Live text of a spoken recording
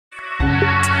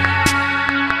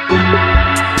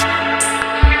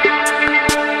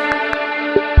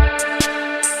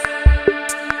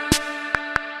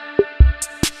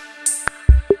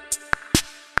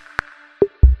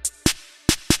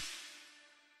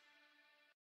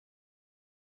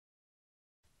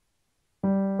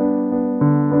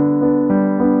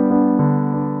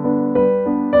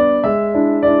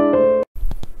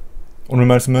오늘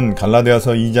말씀은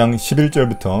갈라디아서 2장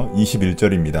 11절부터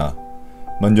 21절입니다.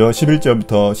 먼저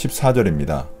 11절부터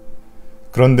 14절입니다.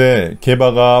 그런데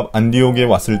게바가 안디옥에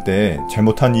왔을 때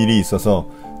잘못한 일이 있어서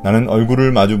나는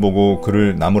얼굴을 마주보고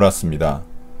그를 나무랐습니다.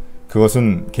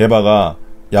 그것은 게바가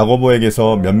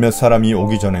야고보에게서 몇몇 사람이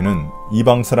오기 전에는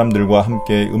이방 사람들과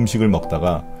함께 음식을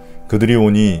먹다가 그들이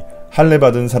오니 할례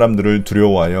받은 사람들을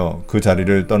두려워하여 그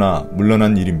자리를 떠나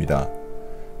물러난 일입니다.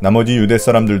 나머지 유대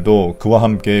사람들도 그와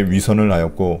함께 위선을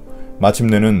하였고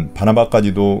마침내는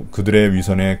바나바까지도 그들의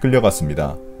위선에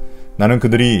끌려갔습니다. 나는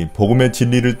그들이 복음의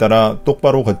진리를 따라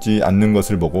똑바로 걷지 않는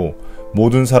것을 보고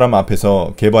모든 사람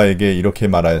앞에서 게바에게 이렇게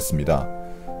말하였습니다.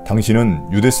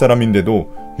 당신은 유대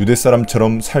사람인데도 유대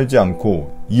사람처럼 살지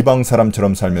않고 이방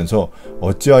사람처럼 살면서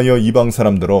어찌하여 이방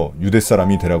사람들어 유대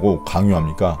사람이 되라고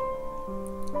강요합니까?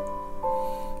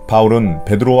 바울은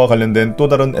베드로와 관련된 또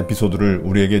다른 에피소드를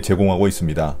우리에게 제공하고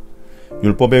있습니다.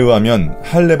 율법에 의하면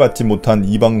할례 받지 못한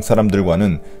이방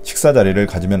사람들과는 식사 자리를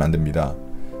가지면 안 됩니다.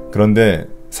 그런데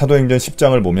사도행전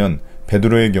 10장을 보면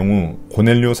베드로의 경우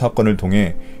고넬료 사건을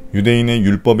통해 유대인의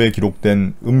율법에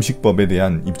기록된 음식법에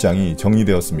대한 입장이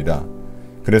정리되었습니다.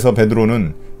 그래서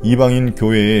베드로는 이방인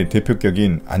교회의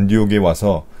대표격인 안디옥에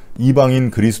와서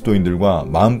이방인 그리스도인들과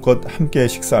마음껏 함께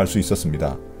식사할 수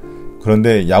있었습니다.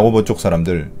 그런데 야고보 쪽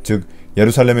사람들, 즉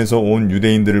예루살렘에서 온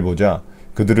유대인들을 보자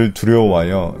그들을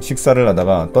두려워하여 식사를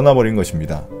하다가 떠나버린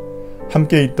것입니다.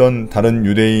 함께 있던 다른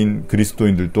유대인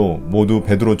그리스도인들도 모두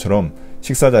베드로처럼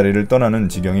식사 자리를 떠나는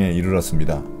지경에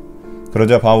이르렀습니다.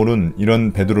 그러자 바울은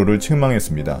이런 베드로를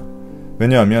책망했습니다.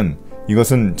 왜냐하면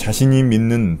이것은 자신이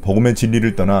믿는 복음의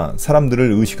진리를 떠나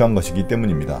사람들을 의식한 것이기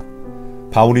때문입니다.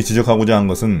 바울이 지적하고자 한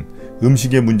것은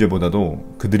음식의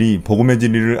문제보다도 그들이 복음의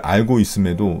진리를 알고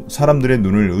있음에도 사람들의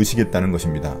눈을 의식했다는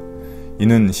것입니다.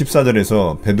 이는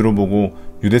 14절에서 베드로 보고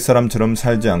유대 사람처럼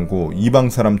살지 않고 이방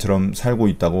사람처럼 살고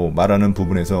있다고 말하는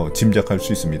부분에서 짐작할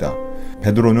수 있습니다.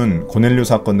 베드로는 고넬료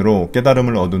사건으로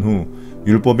깨달음을 얻은 후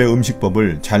율법의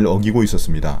음식법을 잘 어기고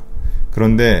있었습니다.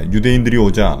 그런데 유대인들이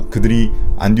오자 그들이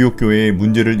안디옥 교회에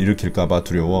문제를 일으킬까봐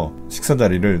두려워 식사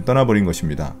자리를 떠나버린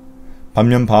것입니다.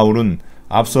 반면 바울은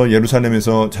앞서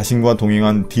예루살렘에서 자신과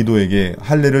동행한 디도에게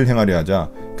할례를 행하려 하자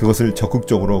그것을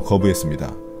적극적으로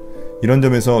거부했습니다. 이런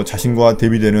점에서 자신과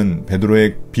대비되는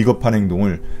베드로의 비겁한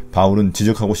행동을 바울은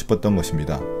지적하고 싶었던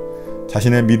것입니다.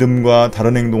 자신의 믿음과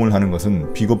다른 행동을 하는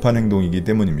것은 비겁한 행동이기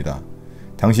때문입니다.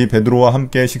 당시 베드로와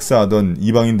함께 식사하던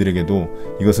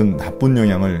이방인들에게도 이것은 나쁜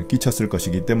영향을 끼쳤을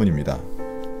것이기 때문입니다.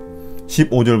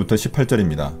 15절부터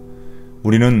 18절입니다.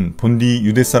 우리는 본디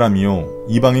유대 사람이요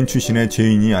이방인 출신의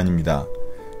죄인이 아닙니다.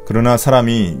 그러나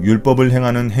사람이 율법을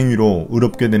행하는 행위로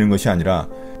의롭게 되는 것이 아니라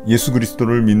예수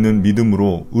그리스도를 믿는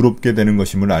믿음으로 의롭게 되는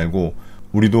것임을 알고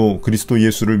우리도 그리스도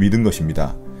예수를 믿은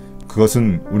것입니다.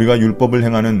 그것은 우리가 율법을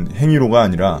행하는 행위로가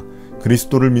아니라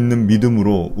그리스도를 믿는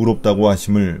믿음으로 의롭다고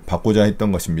하심을 받고자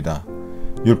했던 것입니다.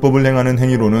 율법을 행하는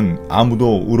행위로는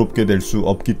아무도 의롭게 될 수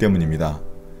없기 때문입니다.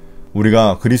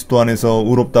 우리가 그리스도 안에서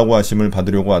의롭다고 하심을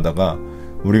받으려고 하다가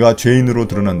우리가 죄인으로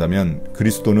드러난다면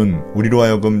그리스도는 우리로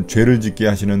하여금 죄를 짓게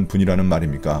하시는 분이라는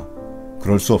말입니까?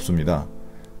 그럴 수 없습니다.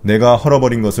 내가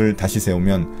헐어버린 것을 다시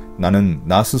세우면 나는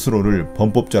나 스스로를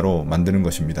범법자로 만드는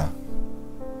것입니다.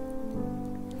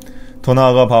 더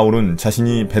나아가 바울은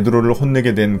자신이 베드로를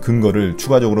혼내게 된 근거를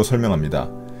추가적으로 설명합니다.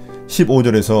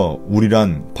 15절에서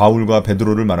우리란 바울과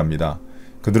베드로를 말합니다.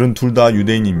 그들은 둘 다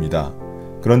유대인입니다.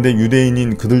 그런데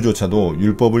유대인인 그들조차도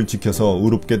율법을 지켜서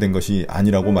의롭게 된 것이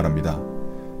아니라고 말합니다.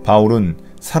 바울은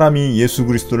사람이 예수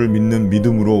그리스도를 믿는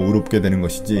믿음으로 의롭게 되는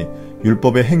것이지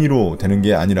율법의 행위로 되는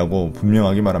게 아니라고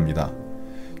분명하게 말합니다.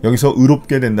 여기서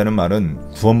의롭게 된다는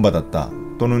말은 구원받았다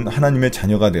또는 하나님의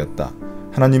자녀가 되었다,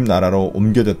 하나님 나라로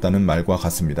옮겨졌다는 말과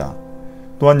같습니다.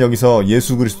 또한 여기서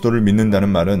예수 그리스도를 믿는다는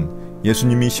말은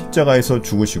예수님이 십자가에서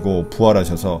죽으시고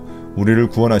부활하셔서 우리를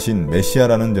구원하신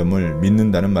메시아라는 점을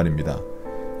믿는다는 말입니다.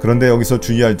 그런데 여기서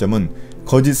주의할 점은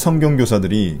거짓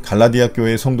성경교사들이 갈라디아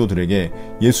교회 성도들에게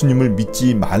예수님을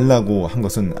믿지 말라고 한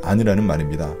것은 아니라는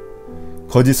말입니다.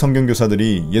 거짓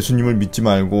성경교사들이 예수님을 믿지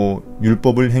말고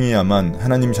율법을 행해야만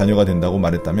하나님 자녀가 된다고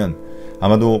말했다면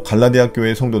아마도 갈라디아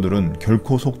교회 성도들은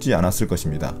결코 속지 않았을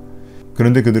것입니다.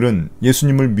 그런데 그들은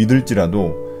예수님을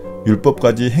믿을지라도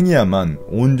율법까지 행해야만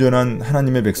온전한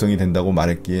하나님의 백성이 된다고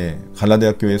말했기에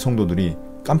갈라디아 교회 성도들이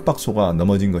깜빡 속아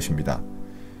넘어진 것입니다.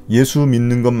 예수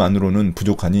믿는 것만으로는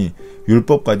부족하니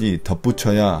율법까지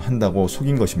덧붙여야 한다고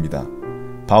속인 것입니다.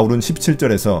 바울은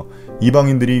 17절에서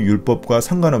이방인들이 율법과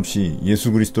상관없이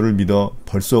예수 그리스도를 믿어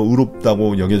벌써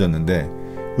의롭다고 여겨졌는데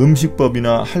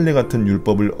음식법이나 할례 같은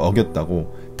율법을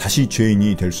어겼다고 다시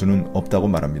죄인이 될 수는 없다고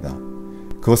말합니다.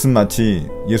 그것은 마치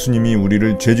예수님이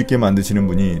우리를 죄짓게 만드시는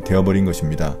분이 되어버린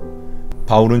것입니다.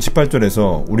 바울은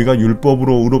 18절에서 우리가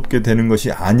율법으로 의롭게 되는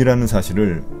것이 아니라는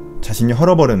사실을 자신이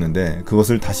헐어버렸는데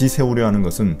그것을 다시 세우려 하는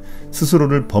것은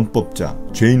스스로를 범법자,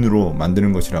 죄인으로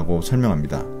만드는 것이라고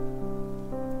설명합니다.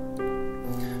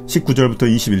 19절부터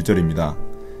 21절입니다.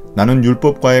 나는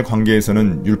율법과의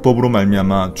관계에서는 율법으로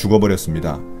말미암아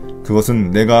죽어버렸습니다.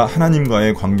 그것은 내가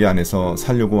하나님과의 관계 안에서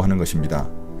살려고 하는 것입니다.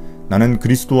 나는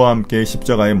그리스도와 함께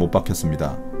십자가에 못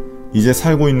박혔습니다. 이제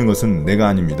살고 있는 것은 내가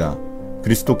아닙니다.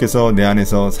 그리스도께서 내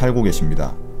안에서 살고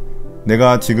계십니다.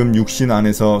 내가 지금 육신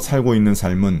안에서 살고 있는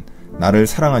삶은 나를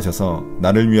사랑하셔서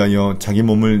나를 위하여 자기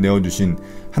몸을 내어주신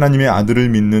하나님의 아들을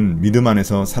믿는 믿음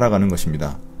안에서 살아가는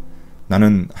것입니다.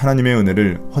 나는 하나님의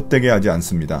은혜를 헛되게 하지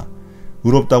않습니다.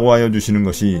 의롭다고 하여 주시는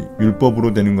것이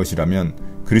율법으로 되는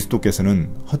것이라면 그리스도께서는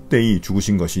헛되이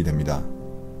죽으신 것이 됩니다.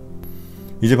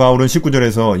 이제 바울은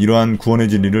 19절에서 이러한 구원의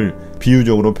진리를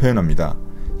비유적으로 표현합니다.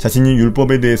 자신이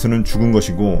율법에 대해서는 죽은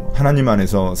것이고 하나님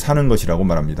안에서 사는 것이라고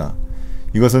말합니다.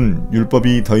 이것은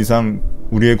율법이 더 이상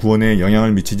우리의 구원에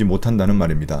영향을 미치지 못한다는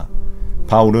말입니다.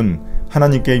 바울은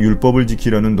하나님께 율법을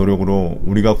지키려는 노력으로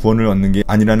우리가 구원을 얻는 게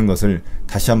아니라는 것을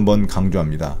다시 한번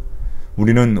강조합니다.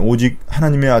 우리는 오직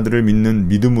하나님의 아들을 믿는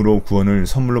믿음으로 구원을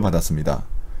선물로 받았습니다.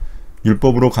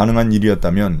 율법으로 가능한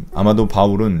일이었다면 아마도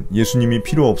바울은 예수님이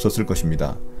필요 없었을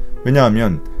것입니다.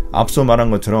 왜냐하면 앞서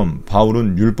말한 것처럼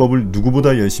바울은 율법을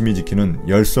누구보다 열심히 지키는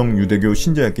열성 유대교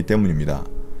신자였기 때문입니다.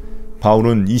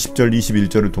 바울은 20절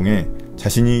 21절을 통해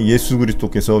자신이 예수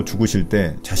그리스도께서 죽으실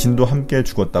때 자신도 함께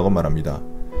죽었다고 말합니다.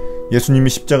 예수님이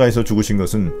십자가에서 죽으신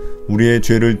것은 우리의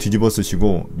죄를 뒤집어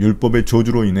쓰시고 율법의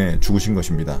저주로 인해 죽으신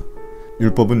것입니다.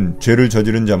 율법은 죄를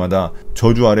저지른 자마다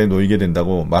저주 아래 놓이게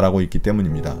된다고 말하고 있기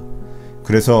때문입니다.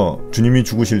 그래서 주님이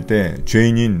죽으실 때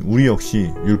죄인인 우리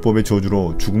역시 율법의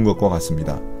저주로 죽은 것과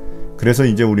같습니다. 그래서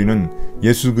이제 우리는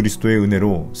예수 그리스도의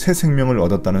은혜로 새 생명을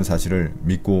얻었다는 사실을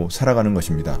믿고 살아가는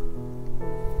것입니다.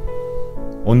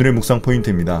 오늘의 묵상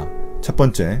포인트입니다. 첫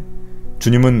번째,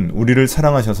 주님은 우리를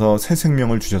사랑하셔서 새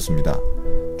생명을 주셨습니다.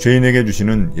 죄인에게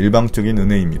주시는 일방적인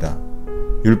은혜입니다.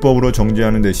 율법으로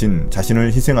정죄하는 대신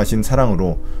자신을 희생하신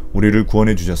사랑으로 우리를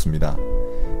구원해 주셨습니다.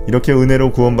 이렇게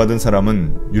은혜로 구원받은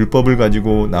사람은 율법을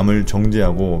가지고 남을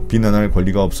정죄하고 비난할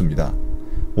권리가 없습니다.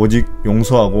 오직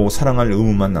용서하고 사랑할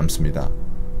의무만 남습니다.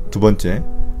 두 번째,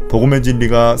 복음의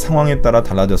진리가 상황에 따라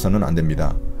달라져서는 안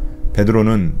됩니다.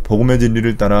 베드로는 복음의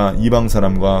진리를 따라 이방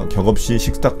사람과 격없이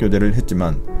식탁 교제를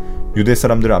했지만 유대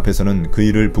사람들 앞에서는 그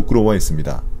일을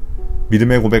부끄러워했습니다.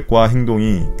 믿음의 고백과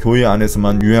행동이 교회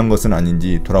안에서만 유효한 것은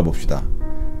아닌지 돌아봅시다.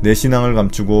 내 신앙을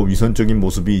감추고 위선적인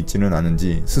모습이 있지는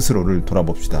않은지 스스로를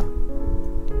돌아봅시다.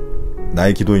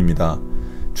 나의 기도입니다.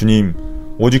 주님,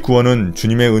 오직 구원은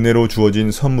주님의 은혜로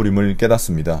주어진 선물임을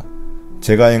깨닫습니다.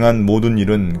 제가 행한 모든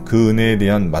일은 그 은혜에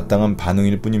대한 마땅한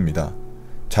반응일 뿐입니다.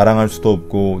 자랑할 수도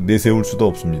없고 내세울 수도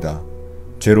없습니다.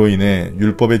 죄로 인해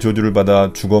율법의 저주를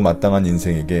받아 죽어 마땅한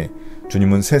인생에게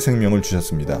주님은 새 생명을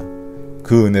주셨습니다.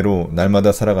 그 은혜로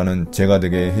날마다 살아가는 제가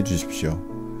되게 해주십시오.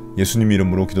 예수님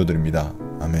이름으로 기도드립니다.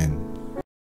 아멘.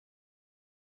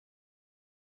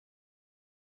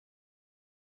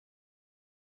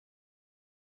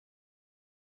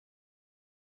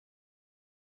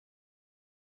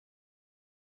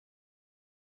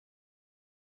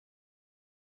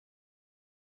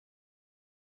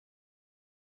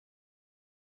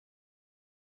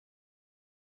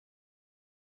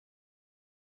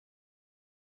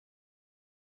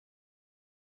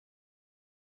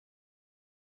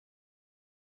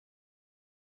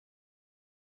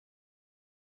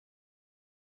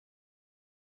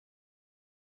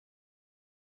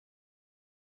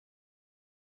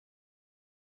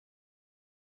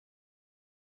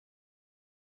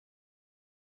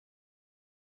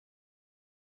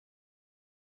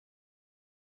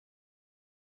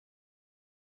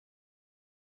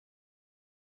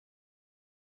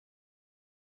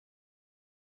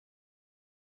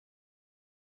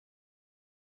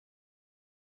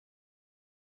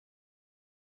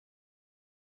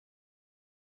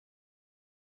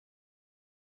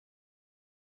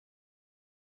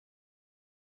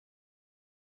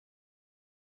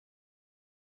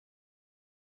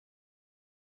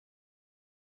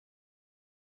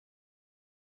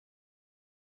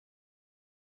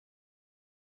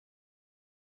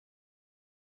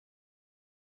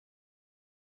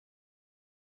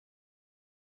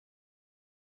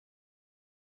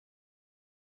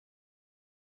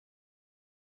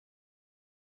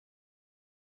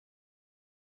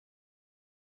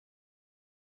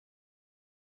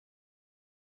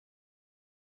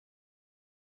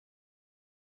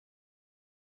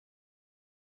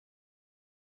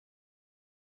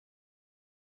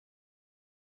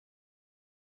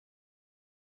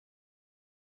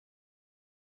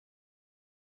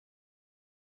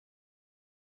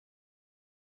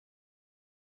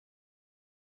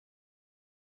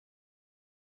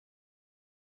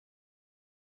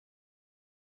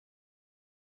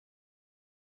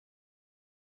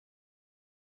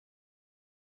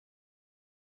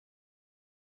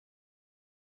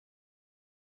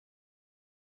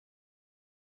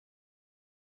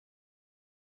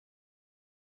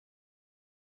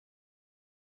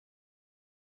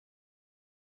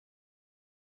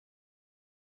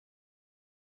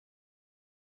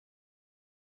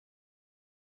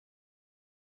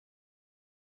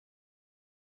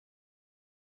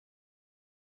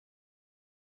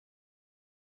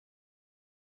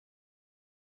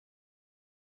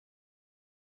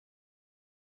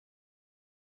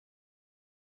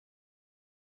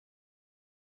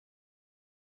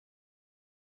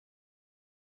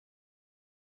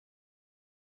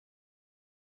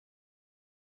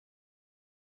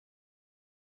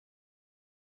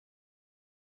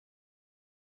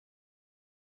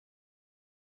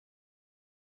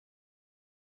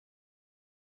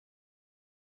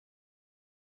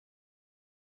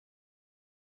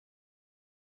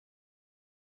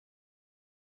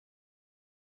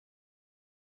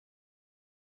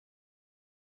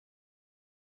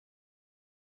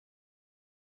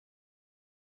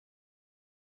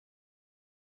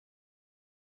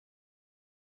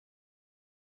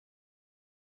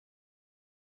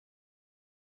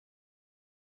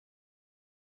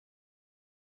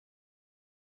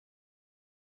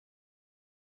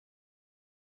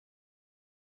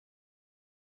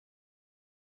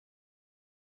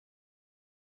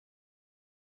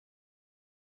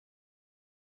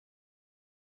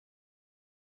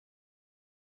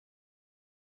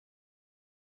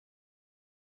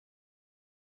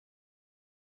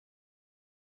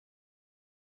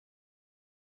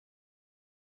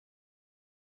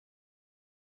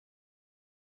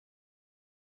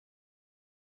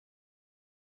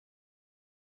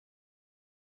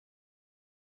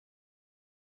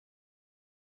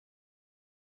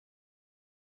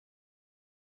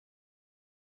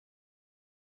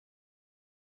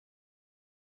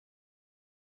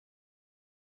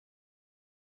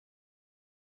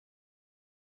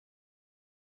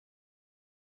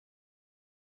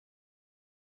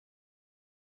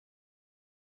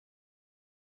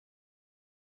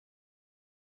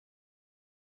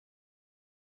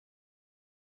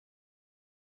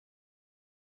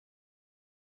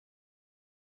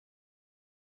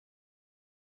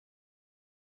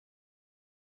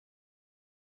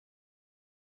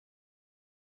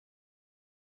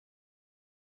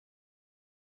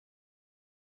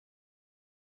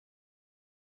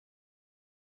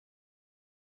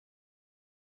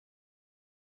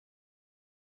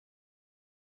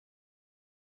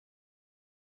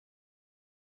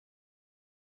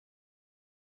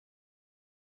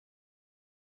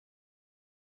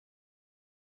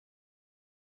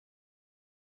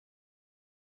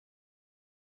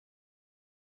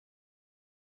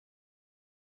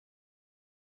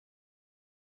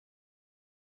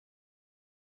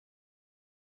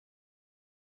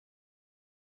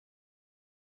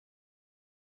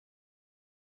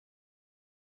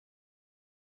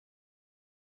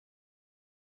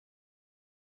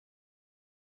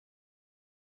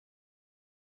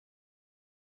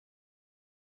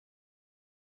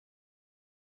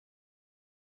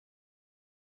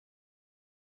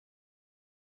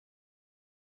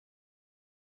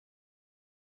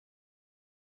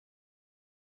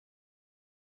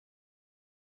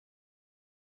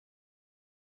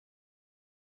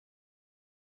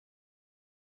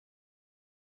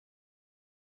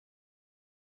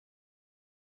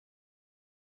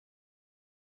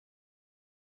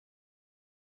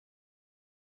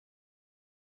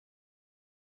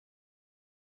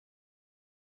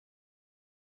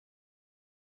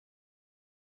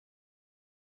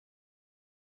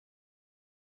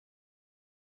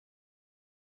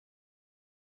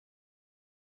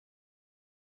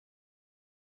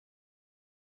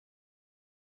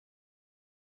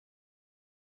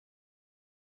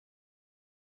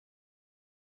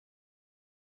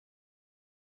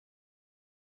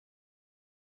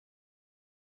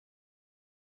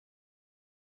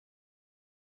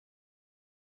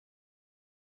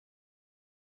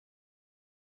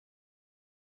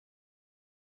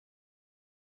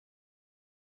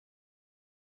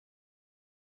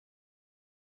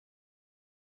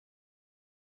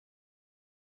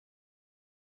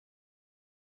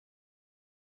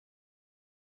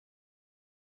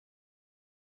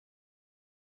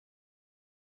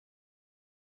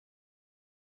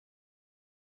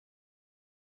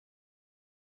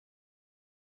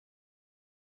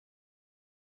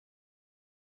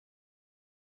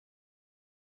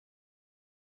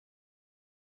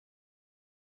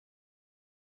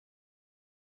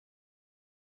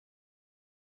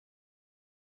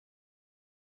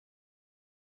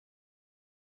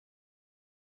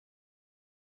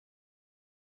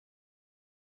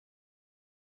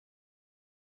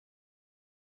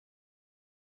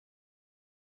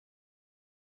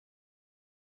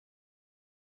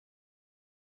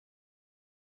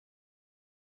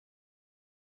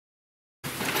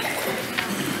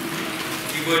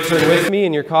 Turn with me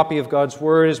in your copy of God's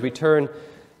Word as we turn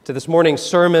to this morning's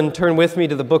sermon. Turn with me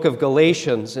to the book of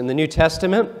Galatians in the New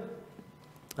Testament,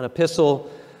 an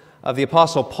epistle of the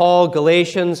Apostle Paul,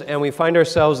 Galatians, and we find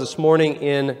ourselves this morning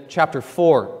in chapter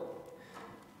 4,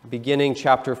 beginning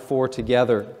chapter 4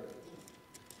 together.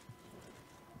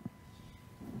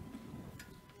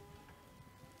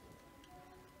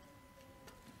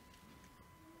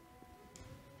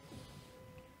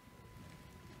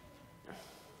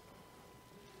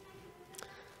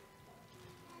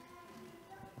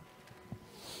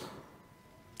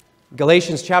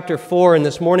 Galatians chapter 4, and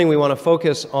this morning we want to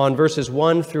focus on verses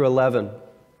 1 through 11.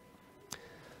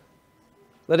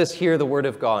 Let us hear the word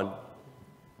of God.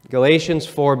 Galatians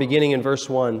 4, beginning in verse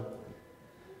 1.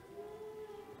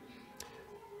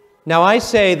 Now I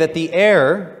say that the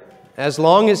heir, as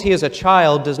long as he is a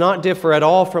child, does not differ at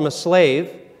all from a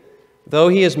slave, though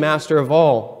he is master of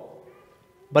all,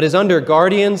 but is under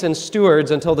guardians and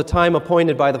stewards until the time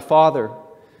appointed by the Father.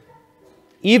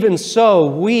 Even so,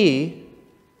 we,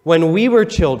 when we were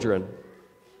children,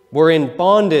 were in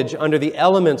bondage under the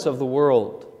elements of the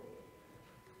world.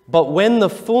 But when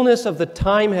the fullness of the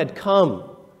time had come,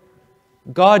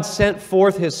 God sent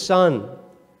forth His Son,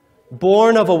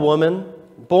 born of a woman,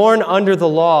 born under the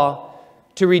law,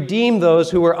 to redeem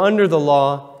those who were under the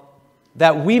law,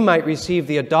 that we might receive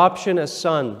the adoption as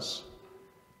sons.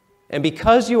 And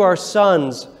because you are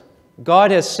sons,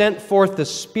 God has sent forth the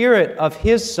Spirit of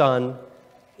His Son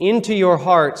into your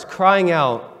hearts, crying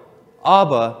out,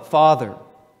 Abba, Father.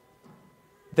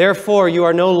 Therefore, you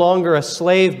are no longer a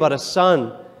slave, but a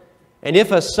son. And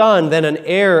if a son, then an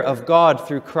heir of God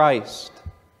through Christ.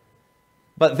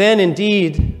 But then,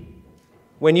 indeed,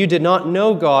 when you did not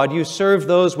know God, you served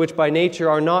those which by nature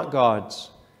are not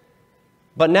God's.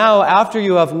 But now, after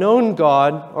you have known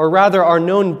God, or rather are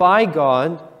known by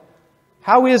God,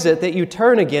 how is it that you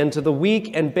turn again to the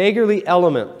weak and beggarly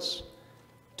elements,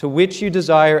 to which you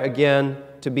desire again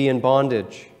to be in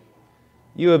bondage?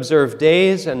 You observe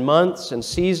days and months and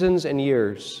seasons and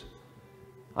years.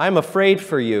 I am afraid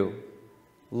for you,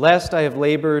 lest I have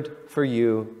labored for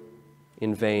you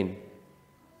in vain.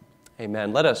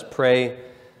 Amen. Let us pray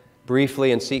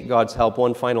briefly and seek God's help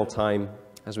one final time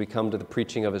as we come to the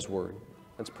preaching of His Word.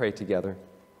 Let's pray together.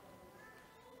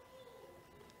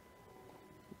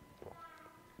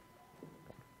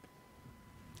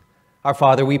 Our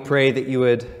Father, we pray that you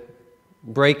would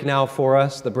break now for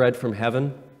us the bread from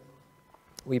heaven.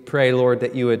 We pray, Lord,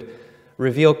 that you would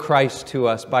reveal Christ to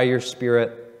us by your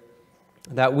Spirit,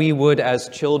 that we would, as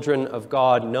children of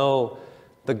God, know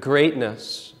the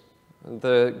greatness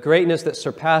that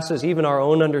surpasses even our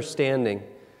own understanding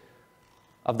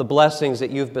of the blessings that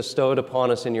you've bestowed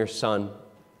upon us in your Son.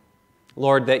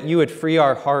 Lord, that you would free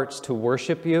our hearts to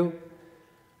worship you,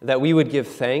 that we would give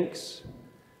thanks,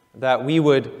 that we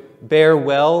would bear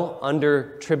well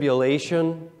under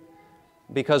tribulation,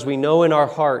 because we know in our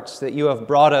hearts that you have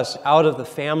brought us out of the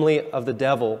family of the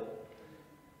devil,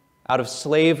 out of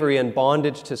slavery and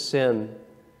bondage to sin,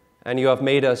 and you have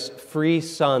made us free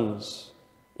sons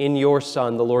in your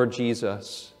Son, the Lord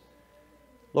Jesus.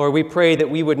 Lord, we pray that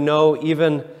we would know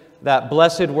even that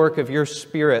blessed work of your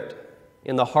Spirit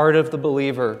in the heart of the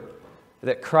believer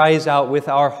that cries out with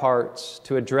our hearts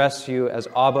to address you as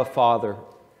Abba, Father.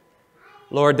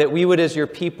 Lord, that we would as your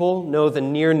people know the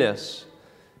nearness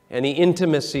and the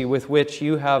intimacy with which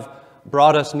you have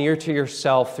brought us near to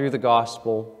yourself through the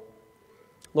gospel.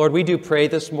 Lord, we do pray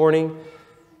this morning,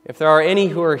 if there are any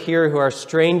who are here who are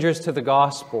strangers to the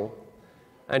gospel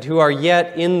and who are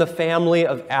yet in the family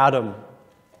of Adam,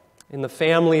 in the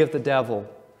family of the devil,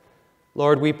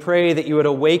 Lord, we pray that you would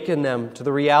awaken them to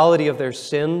the reality of their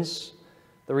sins,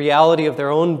 the reality of their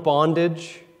own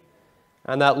bondage,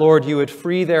 and that, Lord, you would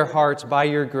free their hearts by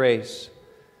your grace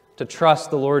to trust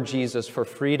the Lord Jesus for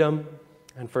freedom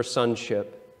and for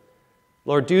sonship.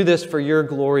 Lord, do this for your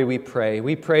glory, we pray.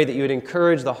 We pray that you would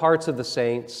encourage the hearts of the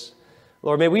saints.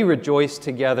 Lord, may we rejoice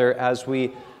together as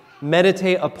we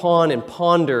meditate upon and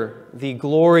ponder the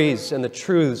glories and the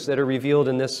truths that are revealed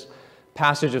in this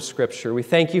passage of Scripture. We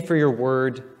thank you for your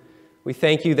word. We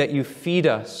thank you that you feed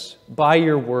us by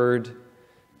your word.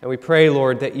 And we pray,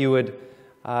 Lord, that you would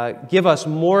give us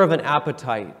more of an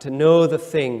appetite to know the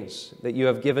things that you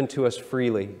have given to us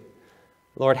freely.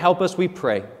 Lord, help us, we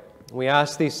pray. We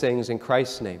ask these things in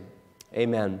Christ's name.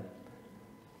 Amen.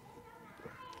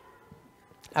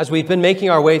 As we've been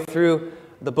making our way through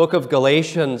the book of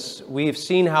Galatians, we've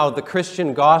seen how the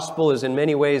Christian gospel is in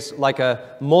many ways like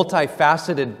a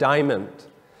multifaceted diamond,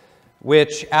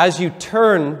 which as you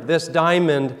turn this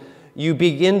diamond, you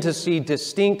begin to see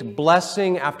distinct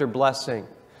blessing after blessing.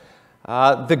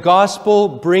 The gospel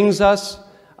brings us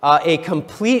a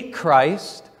complete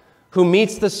Christ who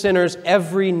meets the sinner's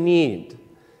every need.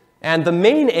 And the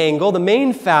main angle, the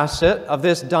main facet of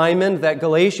this diamond that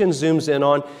Galatians zooms in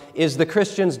on is the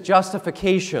Christian's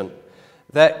justification,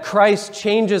 that Christ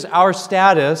changes our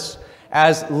status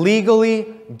as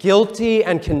legally guilty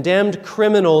and condemned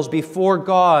criminals before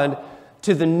God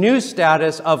to the new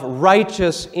status of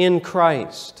righteous in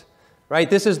Christ. Right?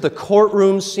 This is the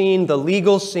courtroom scene, the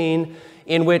legal scene,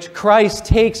 in which Christ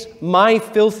takes my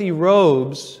filthy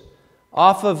robes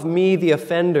off of me, the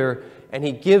offender, and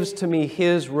he gives to me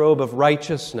his robe of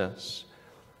righteousness.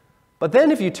 But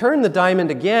then if you turn the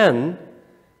diamond again,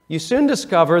 you soon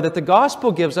discover that the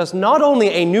gospel gives us not only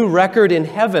a new record in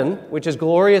heaven, which is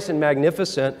glorious and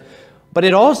magnificent, but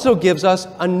it also gives us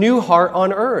a new heart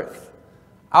on earth.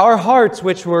 Our hearts,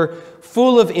 which were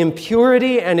full of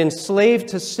impurity and enslaved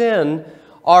to sin,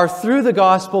 are through the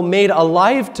gospel made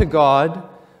alive to God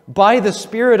by the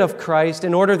Spirit of Christ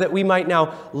in order that we might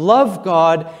now love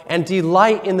God and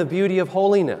delight in the beauty of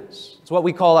holiness. It's what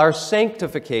we call our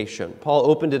sanctification. Paul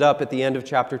opened it up at the end of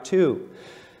chapter 2.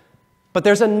 But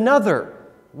there's another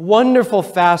wonderful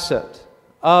facet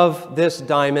of this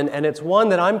diamond, and it's one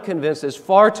that I'm convinced is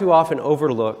far too often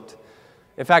overlooked.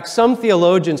 In fact, some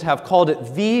theologians have called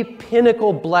it the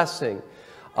pinnacle blessing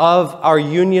of our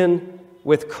union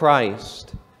with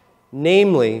Christ,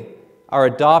 namely our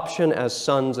adoption as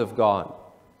sons of God.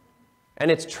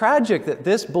 And it's tragic that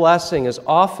this blessing is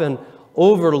often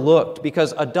overlooked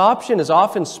because adoption is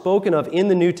often spoken of in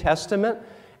the New Testament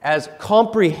as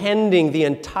comprehending the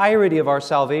entirety of our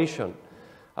salvation.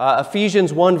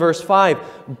 Ephesians 1 verse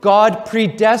 5, God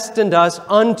predestined us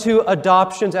unto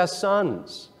adoptions as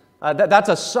sons. That's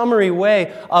a summary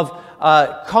way of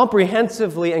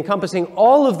comprehensively encompassing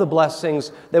all of the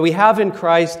blessings that we have in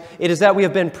Christ. It is that we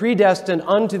have been predestined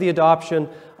unto the adoption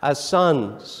as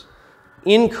sons.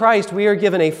 In Christ, we are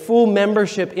given a full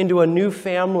membership into a new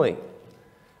family.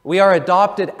 We are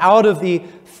adopted out of the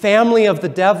family of the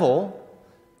devil,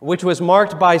 which was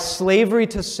marked by slavery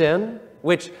to sin,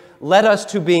 which led us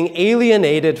to being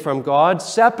alienated from God,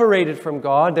 separated from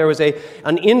God. There was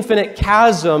an infinite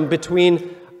chasm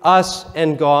between us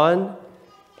and God.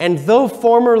 And though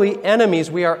formerly enemies,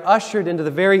 we are ushered into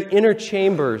the very inner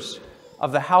chambers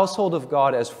of the household of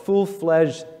God as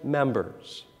full-fledged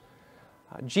members.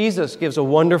 Jesus gives a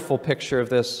wonderful picture of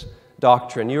this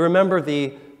doctrine. You remember the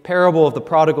parable of the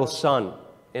prodigal son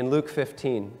in Luke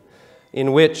 15,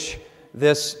 in which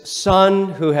this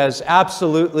son who has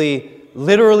absolutely,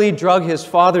 literally drug his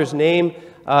father's name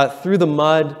through the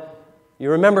mud, you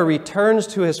remember, returns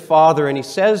to his father and he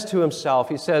says to himself,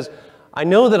 he says, I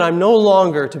know that I'm no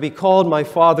longer to be called my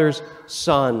father's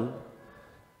son,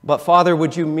 but Father,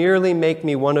 would you merely make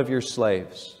me one of your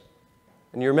slaves?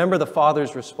 And you remember the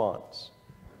father's response.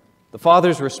 The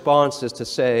father's response is to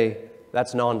say,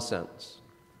 that's nonsense.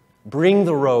 Bring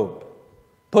the robe.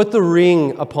 Put the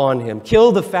ring upon him.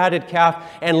 Kill the fatted calf,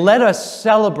 and let us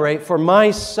celebrate, for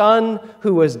my son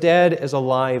who was dead is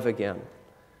alive again.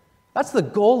 That's the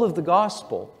goal of the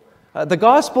gospel. The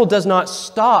gospel does not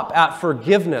stop at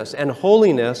forgiveness and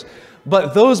holiness,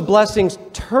 but those blessings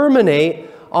terminate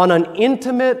on an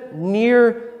intimate,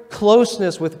 near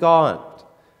closeness with God,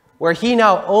 where He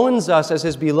now owns us as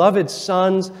His beloved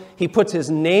sons. He puts His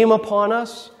name upon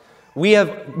us. We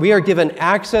are given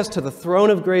access to the throne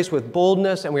of grace with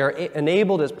boldness, and we are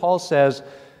enabled, as Paul says,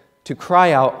 to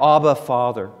cry out, Abba,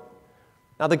 Father.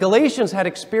 Now, the Galatians had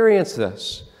experienced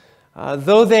this.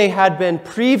 Though they had been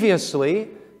previously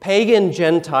pagan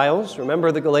Gentiles,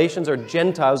 remember the Galatians are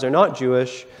Gentiles, they're not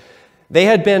Jewish. They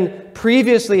had been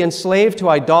previously enslaved to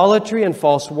idolatry and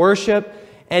false worship,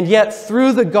 and yet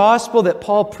through the gospel that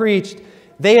Paul preached,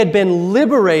 they had been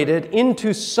liberated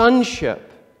into sonship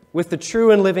with the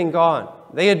true and living God.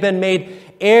 They had been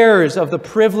made heirs of the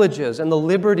privileges and the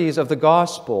liberties of the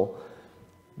gospel.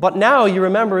 But now, you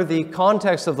remember the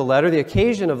context of the letter, the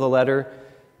occasion of the letter,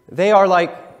 they are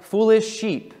like foolish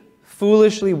sheep,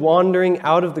 foolishly wandering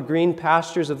out of the green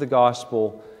pastures of the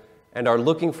gospel and are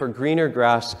looking for greener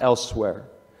grass elsewhere.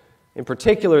 In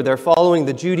particular, they're following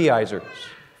the Judaizers,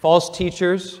 false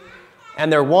teachers,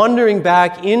 and they're wandering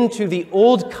back into the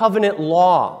old covenant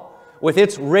law with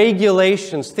its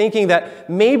regulations, thinking that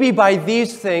maybe by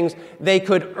these things they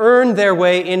could earn their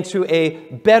way into a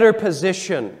better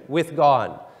position with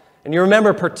God. And you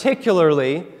remember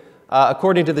particularly,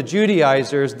 according to the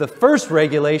Judaizers, the first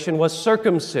regulation was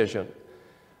circumcision.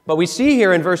 But we see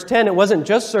here in verse 10, it wasn't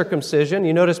just circumcision.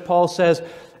 You notice Paul says,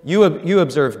 you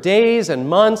observe days and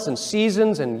months and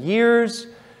seasons and years.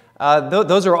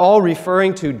 Those are all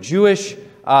referring to Jewish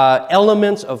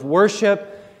elements of worship.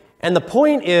 And the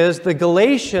point is, the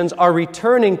Galatians are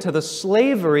returning to the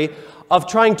slavery of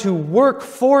trying to work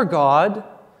for God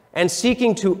and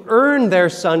seeking to earn their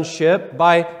sonship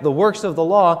by the works of the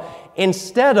law,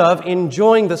 instead of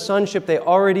enjoying the sonship they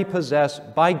already possess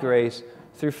by grace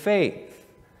through faith.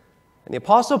 And the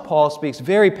Apostle Paul speaks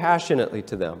very passionately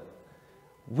to them.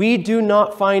 We do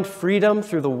not find freedom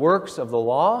through the works of the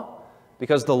law,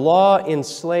 because the law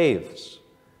enslaves.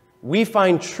 We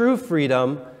find true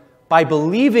freedom by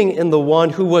believing in the one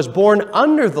who was born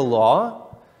under the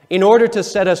law in order to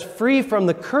set us free from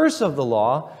the curse of the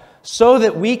law, so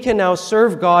that we can now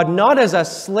serve God not as a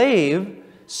slave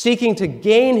seeking to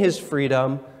gain his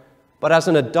freedom, but as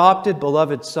an adopted,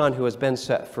 beloved son who has been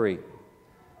set free.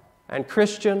 And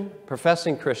Christian,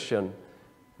 professing Christian,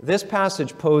 this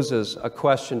passage poses a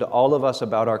question to all of us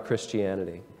about our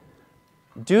Christianity.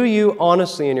 Do you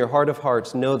honestly, in your heart of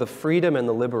hearts, know the freedom and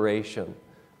the liberation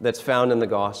that's found in the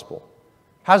gospel?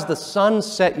 Has the Son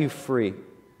set you free?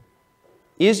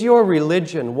 Is your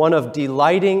religion one of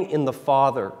delighting in the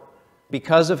Father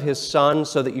because of his Son,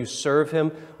 so that you serve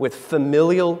him with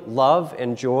familial love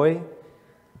and joy?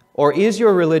 Or is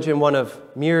your religion one of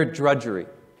mere drudgery,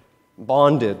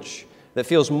 bondage, that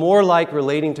feels more like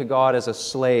relating to God as a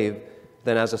slave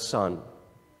than as a son?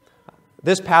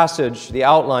 This passage, the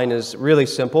outline is really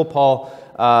simple. Paul,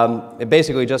 it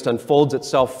basically just unfolds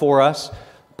itself for us.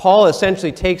 Paul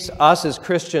essentially takes us as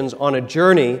Christians on a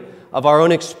journey of our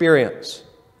own experience.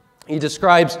 He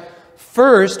describes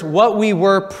first what we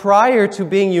were prior to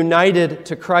being united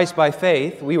to Christ by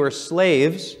faith. We were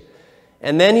slaves.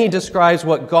 And then he describes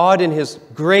what God in his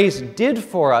grace did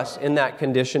for us in that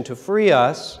condition to free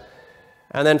us.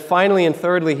 And then finally and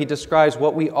thirdly, he describes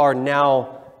what we are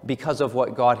now because of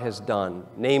what God has done.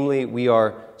 Namely, we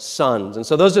are sons. And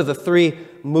so those are the three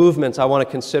movements I want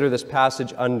to consider this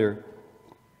passage under.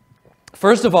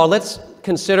 First of all, let's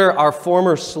consider our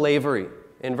former slavery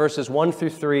in verses 1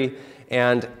 through 3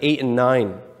 and 8 and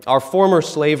 9. Our former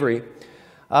slavery.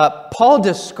 Paul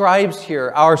describes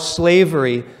here our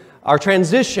slavery, our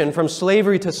transition from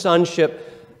slavery to sonship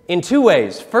in two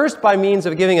ways. First, by means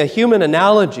of giving a human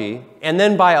analogy, and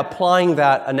then by applying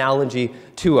that analogy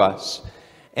to us.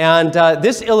 And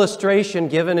this illustration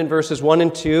given in verses 1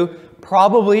 and 2,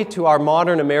 probably to our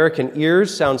modern American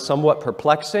ears, sounds somewhat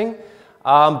perplexing.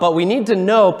 But we need to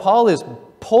know Paul is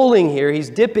pulling here, he's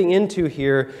dipping into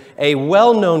here a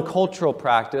well-known cultural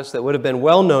practice that would have been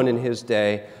well-known in his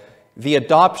day, the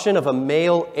adoption of a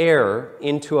male heir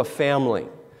into a family.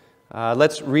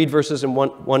 Let's read verses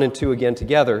 1 and 2 again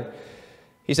together.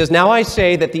 He says, "Now I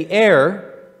say that the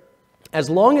heir, as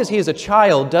long as he is a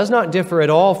child, does not differ at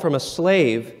all from a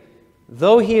slave,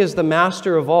 though he is the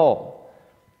master of all,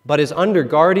 but is under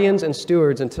guardians and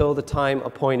stewards until the time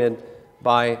appointed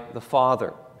by the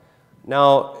Father."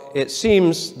 Now, it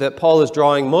seems that Paul is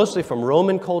drawing mostly from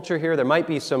Roman culture here. There might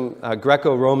be some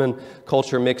Greco-Roman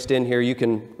culture mixed in here. You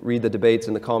can read the debates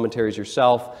and the commentaries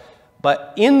yourself.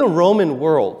 But in the Roman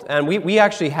world, and we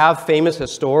actually have famous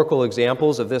historical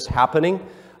examples of this happening.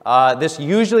 This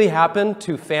usually happened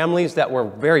to families that were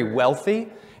very wealthy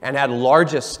and had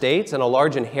large estates and a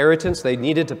large inheritance they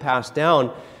needed to pass down,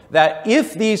 that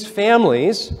if these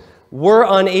families were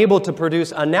unable to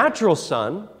produce a natural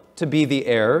son to be the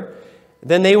heir,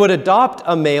 then they would adopt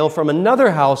a male from another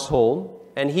household,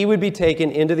 and he would be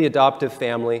taken into the adoptive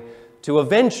family to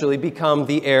eventually become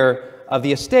the heir of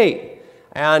the estate.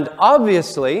 And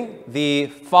obviously, the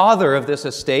father of this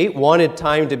estate wanted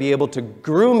time to be able to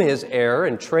groom his heir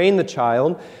and train the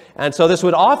child. And so this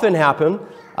would often happen,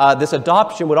 this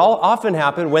adoption would often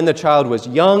happen when the child was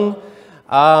young.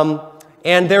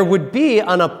 And there would be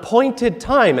an appointed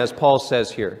time, as Paul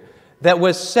says here, that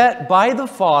was set by the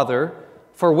father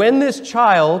for when this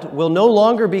child will no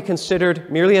longer be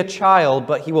considered merely a child,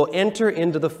 but he will enter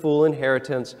into the full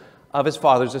inheritance of his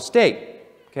father's estate.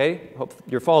 Okay? Hope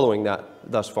you're following that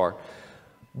thus far.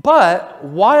 But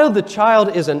while the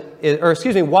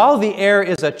heir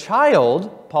is a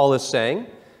child, Paul is saying,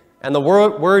 and the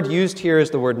word used here is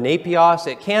the word nepios.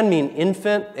 It can mean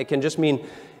infant. It can just mean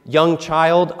young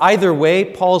child. Either way,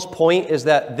 Paul's point is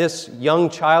that this young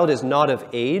child is not of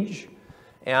age,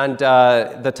 and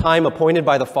the time appointed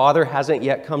by the father hasn't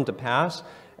yet come to pass.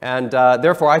 And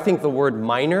therefore, I think the word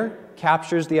minor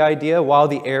captures the idea, while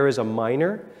the heir is a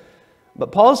minor.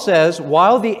 But Paul says,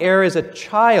 while the heir is a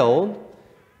child,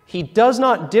 he does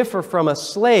not differ from a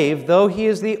slave, though he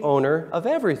is the owner of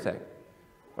everything.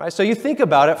 Right? So you think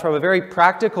about it from a very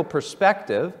practical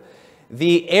perspective.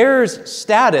 The heir's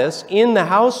status in the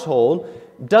household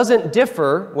doesn't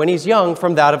differ when he's young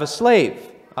from that of a slave.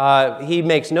 He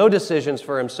makes no decisions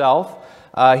for himself.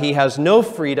 he has no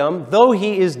freedom, though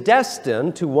he is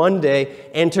destined to one day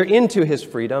enter into his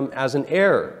freedom as an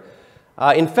heir.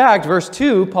 In fact, verse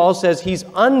 2, Paul says he's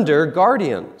under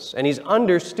guardians and he's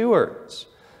under stewards.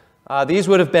 These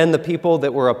would have been the people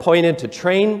that were appointed to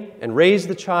train and raise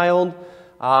the child.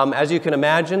 As you can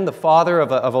imagine, the father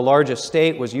of a large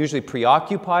estate was usually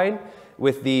preoccupied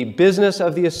with the business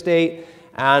of the estate,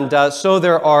 and so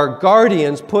there are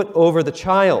guardians put over the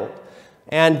child.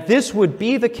 And this would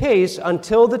be the case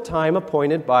until the time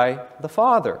appointed by the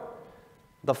father.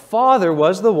 The father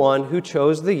was the one who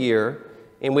chose the year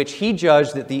in which he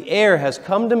judged that the heir has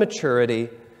come to maturity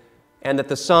and that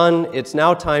the son, it's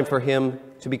now time for him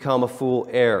to become a full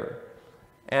heir.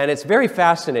 And it's very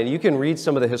fascinating. You can read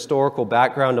some of the historical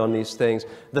background on these things.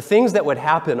 The things that would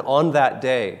happen on that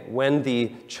day when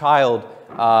the child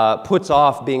puts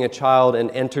off being a child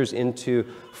and enters into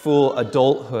full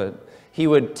adulthood. He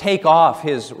would take off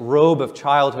his robe of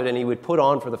childhood and he would put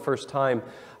on for the first time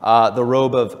the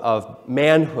robe of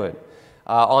manhood.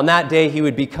 On that day, he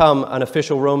would become an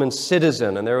official Roman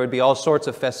citizen, and there would be all sorts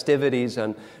of festivities,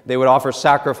 and they would offer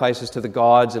sacrifices to the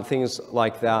gods and things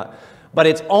like that. But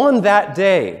it's on that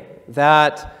day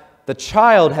that the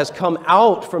child has come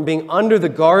out from being under the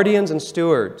guardians and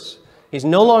stewards. He's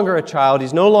no longer a child.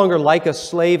 He's no longer like a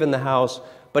slave in the house,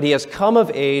 but he has come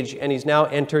of age, and he's now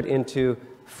entered into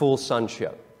full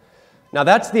sonship. Now,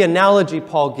 that's the analogy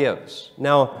Paul gives.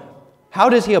 Now, how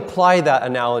does he apply that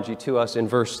analogy to us in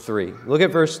verse 3? Look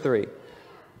at verse 3.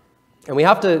 And we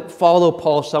have to follow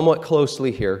Paul somewhat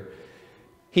closely here.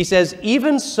 He says,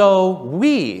 even so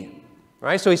we,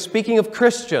 right? So he's speaking of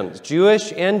Christians,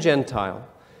 Jewish and Gentile.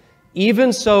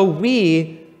 Even so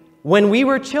we, when we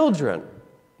were children,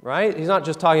 right? He's not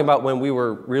just talking about when we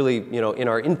were really, in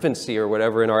our infancy or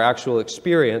whatever, in our actual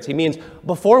experience. He means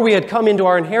before we had come into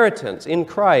our inheritance in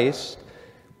Christ,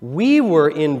 we were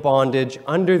in bondage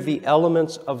under the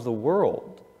elements of the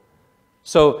world.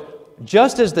 So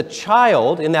just as the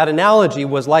child in that analogy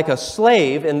was like a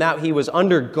slave in that he was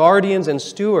under guardians and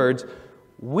stewards,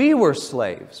 we were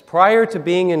slaves prior to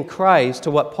being in Christ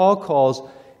to what Paul calls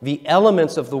the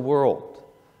elements of the world.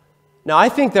 Now, I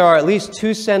think there are at least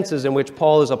two senses in which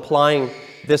Paul is applying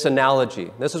this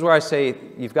analogy. This is where I say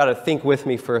you've got to think with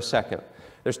me for a second.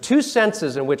 There's two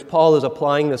senses in which Paul is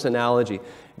applying this analogy.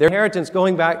 Their inheritance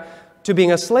going back to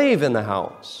being a slave in the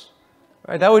house.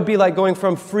 Right? That would be like going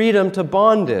from freedom to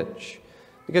bondage.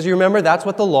 Because you remember, that's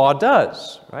what the law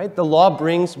does. Right? The law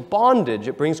brings bondage.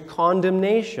 It brings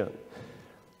condemnation.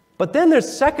 But then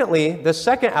there's secondly, the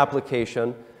second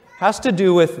application has to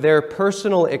do with their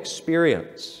personal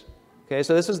experience. Okay,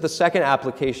 so this is the second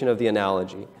application of the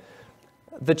analogy.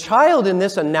 The child in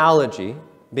this analogy,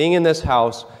 being in this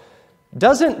house,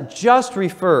 doesn't just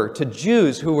refer to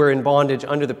Jews who were in bondage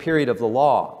under the period of the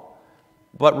law,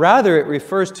 but rather it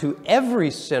refers to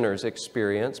every sinner's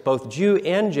experience, both Jew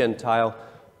and Gentile,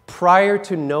 prior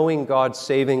to knowing God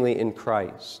savingly in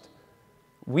Christ.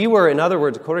 We were, in other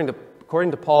words, according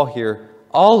to Paul here,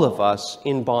 all of us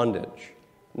in bondage.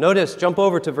 Notice, jump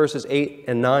over to verses 8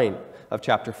 and 9 of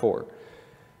chapter 4.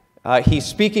 He's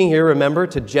speaking here, remember,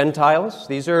 to Gentiles.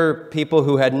 These are people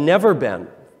who had never been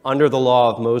under the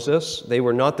law of Moses. They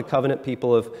were not the covenant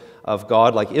people of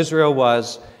God like Israel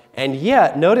was. And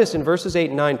yet, notice in verses 8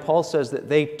 and 9, Paul says that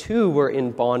they too were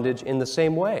in bondage in the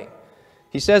same way.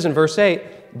 He says in verse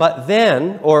 8, but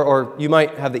then, or you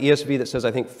might have the ESV that says,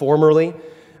 I think, formerly,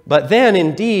 but then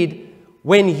indeed,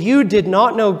 when you did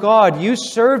not know God, you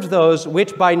served those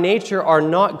which by nature are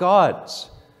not gods.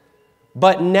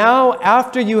 But now,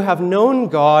 after you have known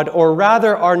God, or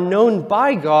rather are known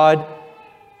by God,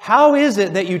 how is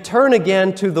it that you turn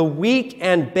again to the weak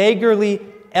and beggarly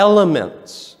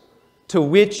elements to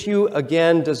which you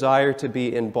again desire to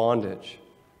be in bondage?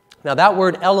 Now, that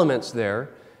word elements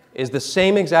there is the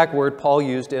same exact word Paul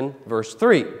used in verse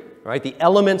 3, right? The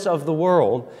elements of the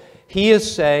world. He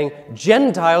is saying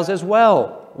Gentiles as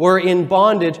well were in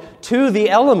bondage to the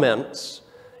elements,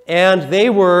 and they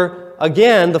were,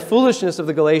 again, the foolishness of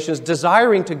the Galatians,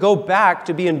 desiring to go back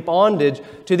to be in bondage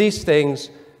to these things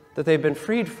that they've been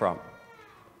freed from.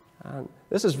 And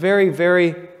this is very,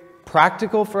 very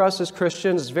practical for us as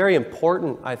Christians. It's very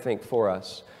important, I think, for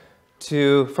us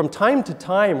to, from time to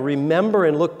time, remember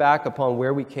and look back upon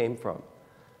where we came from.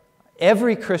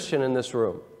 Every Christian in this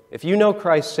room, if you know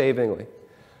Christ savingly,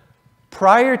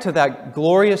 prior to that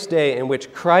glorious day in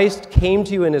which Christ came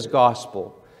to you in His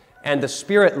gospel, and the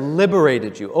Spirit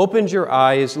liberated you, opened your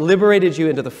eyes, liberated you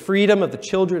into the freedom of the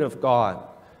children of God,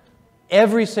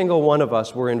 every single one of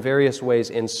us were in various ways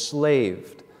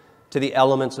enslaved to the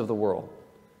elements of the world.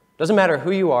 Doesn't matter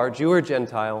who you are, Jew or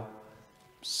Gentile,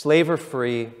 slave or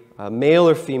free, male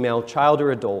or female, child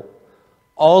or adult,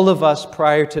 all of us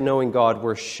prior to knowing God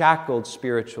were shackled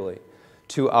spiritually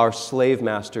to our slave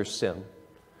master's sin.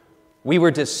 We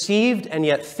were deceived and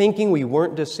yet thinking we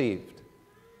weren't deceived.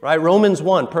 Right? Romans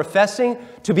 1, professing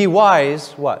to be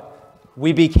wise, what?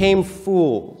 We became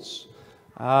fools.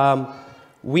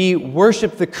 We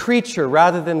worshiped the creature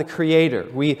rather than the Creator.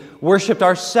 We worshiped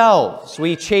ourselves.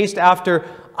 We chased after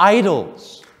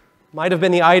idols. Might have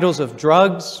been the idols of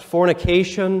drugs,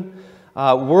 fornication,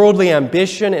 worldly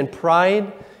ambition and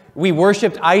pride. We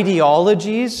worshiped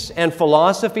ideologies and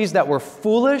philosophies that were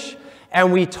foolish,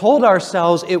 and we told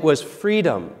ourselves it was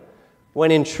freedom, when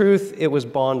in truth it was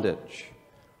bondage.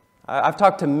 I've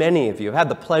talked to many of you. I've had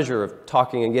the pleasure of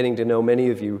talking and getting to know many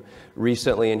of you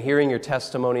recently and hearing your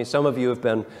testimonies. Some of you have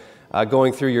been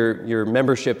going through your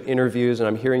membership interviews, and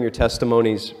I'm hearing your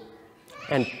testimonies.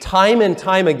 And time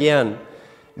again,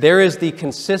 there is the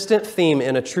consistent theme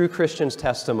in a true Christian's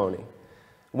testimony.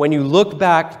 When you look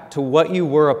back to what you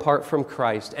were apart from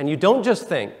Christ, and you don't just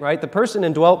think, right? The person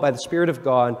indwelt by the Spirit of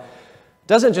God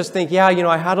doesn't just think, yeah,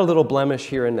 I had a little blemish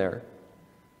here and there.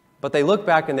 But they look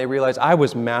back and they realize, I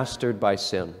was mastered by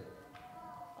sin.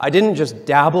 I didn't just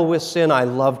dabble with sin, I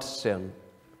loved sin.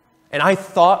 And I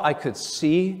thought I could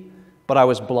see, but I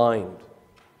was blind.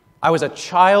 I was a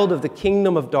child of the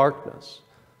kingdom of darkness.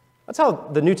 That's how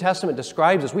the New Testament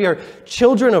describes us. We are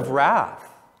children of wrath.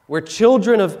 We're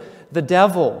children of the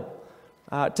devil.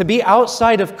 To be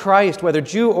outside of Christ, whether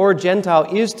Jew or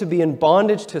Gentile, is to be in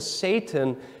bondage to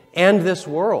Satan and this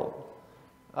world.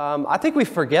 I think we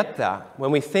forget that when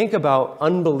we think about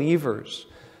unbelievers.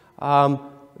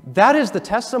 That is the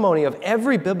testimony of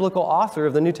every biblical author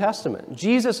of the New Testament.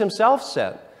 Jesus himself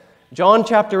said, John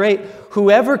chapter 8,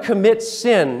 whoever commits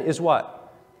sin is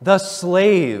what? The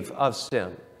slave of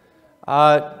sin.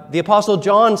 The Apostle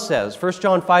John says, 1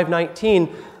 John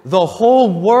 5:19, the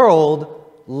whole world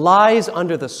lies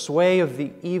under the sway of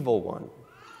the evil one.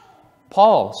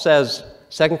 Paul says,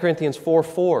 2 Corinthians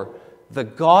 4:4, the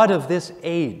God of this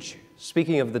age,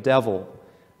 speaking of the devil,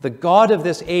 the God of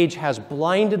this age has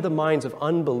blinded the minds of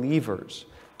unbelievers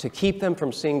to keep them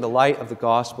from seeing the light of the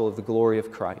gospel of the glory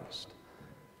of Christ.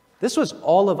 This was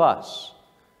all of us.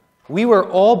 We were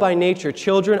all by nature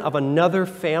children of another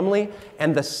family,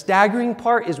 and the staggering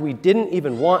part is we didn't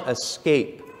even want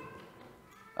escape.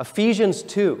 Ephesians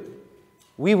 2,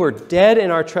 we were dead in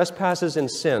our trespasses and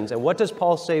sins, and what does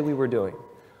Paul say we were doing?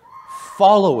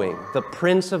 Following the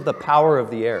prince of the power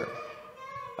of the air.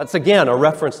 That's again a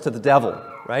reference to the devil,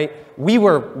 right? We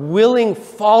were willing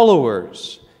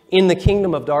followers in the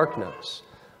kingdom of darkness.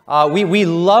 We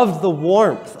loved the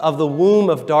warmth of the womb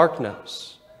of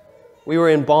darkness. We were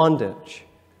in bondage.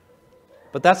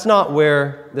 But that's not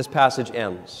where this passage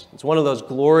ends. It's one of those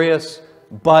glorious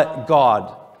but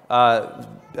God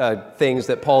things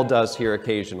that Paul does here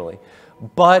occasionally.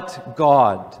 But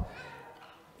God.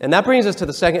 And that brings us to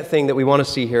the second thing that we want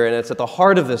to see here, and it's at the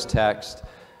heart of this text.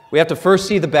 We have to first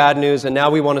see the bad news, and now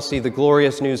we want to see the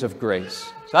glorious news of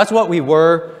grace. So that's what we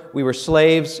were. We were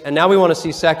slaves, and now we want to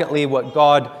see, secondly, what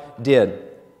God did.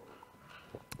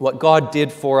 What God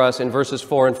did for us in verses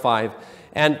 4 and 5.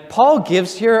 And Paul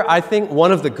gives here, I think,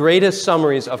 one of the greatest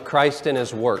summaries of Christ and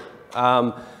his work.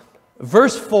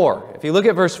 Verse 4, if you look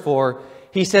at verse 4,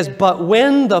 he says, but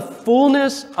when the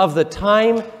fullness of the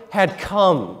time had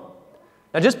come.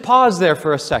 Now just pause there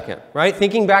for a second, right?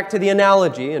 Thinking back to the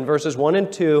analogy in verses 1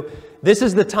 and 2, this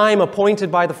is the time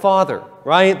appointed by the Father,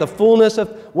 right?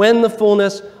 When the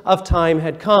fullness of time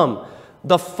had come.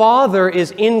 The Father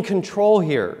is in control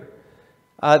here.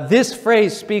 This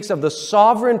phrase speaks of the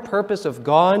sovereign purpose of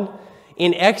God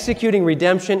in executing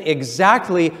redemption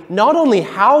exactly, not only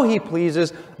how He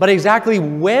pleases, but exactly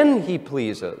when He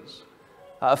pleases.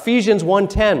 Ephesians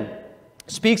 1:10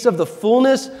 speaks of the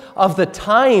fullness of the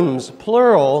times,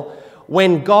 plural,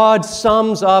 when God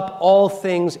sums up all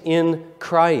things in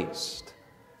Christ.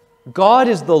 God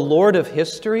is the Lord of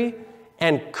history,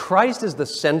 and Christ is the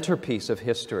centerpiece of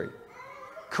history.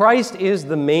 Christ is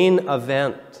the main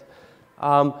event.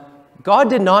 God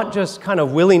did not just kind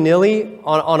of willy-nilly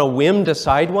on a whim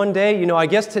decide one day, I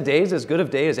guess today's as good a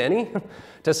day as any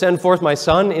to send forth my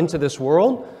Son into this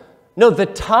world. No, the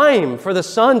time for the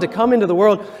Son to come into the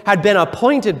world had been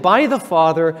appointed by the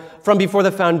Father from before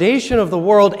the foundation of the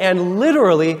world, and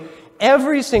literally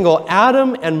every single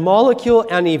atom and molecule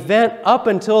and event up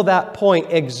until that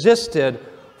point existed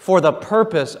for the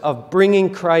purpose of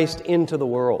bringing Christ into the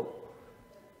world.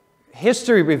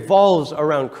 History revolves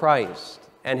around Christ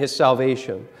and His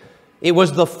salvation. It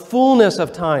was the fullness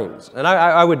of times. And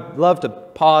I would love to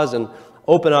pause and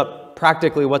open up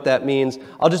practically what that means.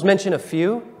 I'll just mention a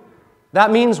few.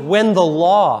 That means when the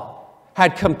law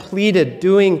had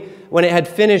when it had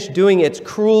finished doing its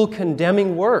cruel,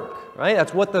 condemning work, right?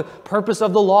 That's what the purpose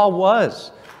of the law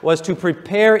was to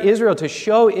prepare Israel, to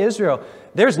show Israel,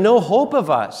 there's no hope of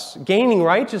us gaining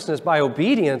righteousness by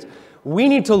obedience. We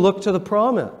need to look to the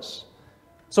promise.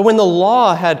 So when the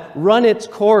law had run its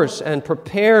course and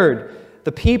prepared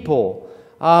the people,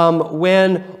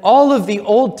 when all of the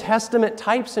Old Testament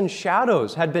types and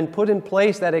shadows had been put in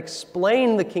place that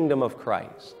explain the kingdom of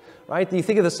Christ, right? You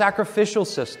think of the sacrificial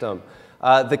system,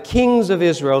 the kings of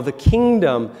Israel, the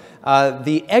kingdom,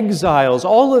 the exiles,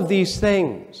 all of these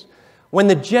things. When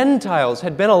the Gentiles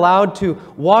had been allowed to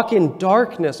walk in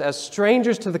darkness as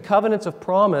strangers to the covenants of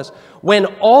promise, when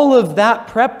all of that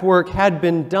prep work had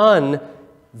been done,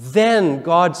 then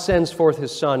God sends forth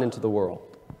His Son into the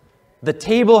world. The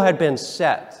table had been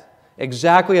set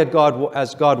exactly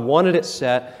as God wanted it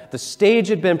set. The stage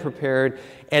had been prepared,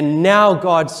 and now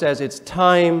God says, it's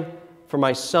time for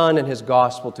my Son and His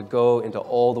gospel to go into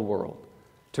all the world,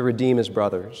 to redeem His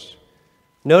brothers.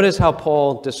 Notice how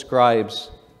Paul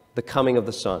describes the coming of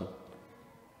the Son.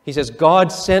 He says, God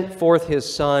sent forth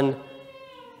His Son,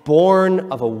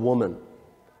 born of a woman.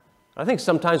 I think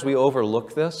sometimes we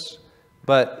overlook this,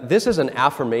 but this is an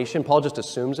affirmation. Paul just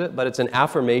assumes it, but it's an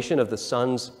affirmation of the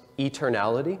Son's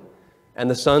eternality and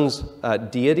the Son's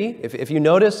deity. If you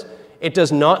notice, it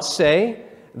does not say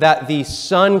that the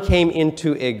Son came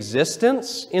into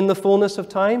existence in the fullness of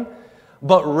time,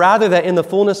 but rather that in the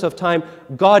fullness of time,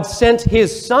 God sent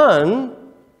His Son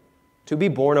to be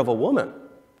born of a woman.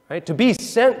 Right? To be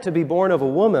sent to be born of a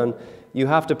woman, you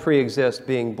have to pre-exist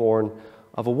being born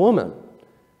of a woman.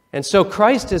 And so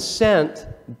Christ is sent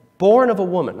born of a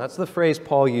woman. That's the phrase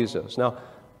Paul uses. Now,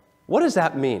 what does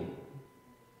that mean?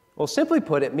 Well, simply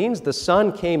put, it means the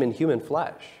Son came in human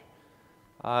flesh.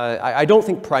 I don't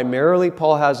think primarily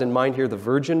Paul has in mind here the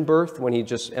virgin birth when he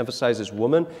just emphasizes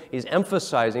woman. He's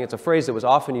emphasizing, it's a phrase that was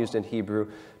often used in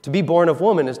Hebrew, to be born of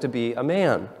woman is to be a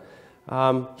man.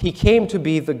 He came to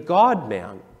be the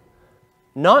God-man,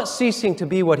 not ceasing to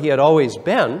be what He had always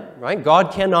been, right?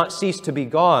 God cannot cease to be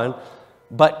God,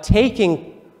 but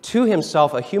taking to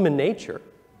Himself a human nature,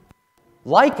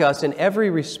 like us in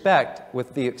every respect,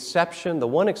 with the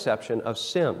one exception of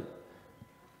sin.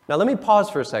 Now let me pause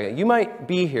for a second. You might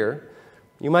be here,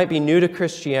 you might be new to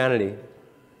Christianity,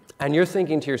 and you're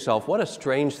thinking to yourself, what a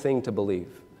strange thing to believe.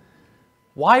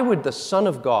 Why would the Son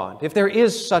of God, if there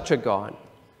is such a God,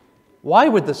 why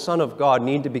would the Son of God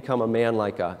need to become a man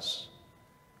like us?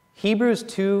 Hebrews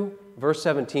 2, verse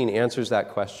 17 answers that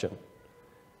question.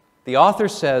 The author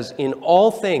says, in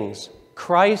all things,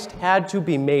 Christ had to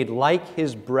be made like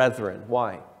His brethren.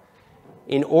 Why?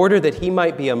 In order that He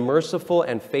might be a merciful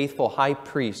and faithful high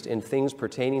priest in things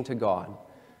pertaining to God,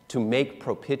 to make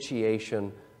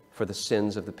propitiation for the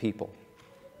sins of the people.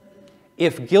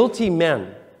 If guilty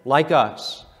men like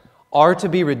us are to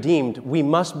be redeemed, we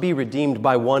must be redeemed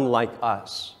by one like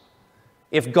us.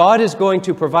 If God is going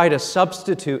to provide a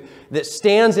substitute that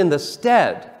stands in the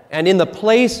stead and in the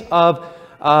place of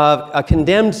a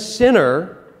condemned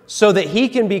sinner so that He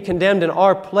can be condemned in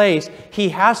our place, He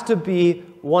has to be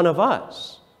one of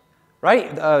us.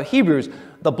 Right? Hebrews,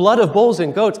 the blood of bulls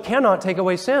and goats cannot take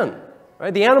away sin.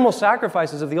 Right? The animal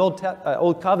sacrifices of the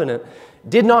Old Covenant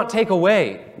did not take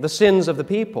away the sins of the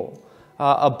people.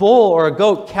 A bull or a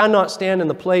goat cannot stand in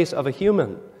the place of a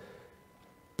human.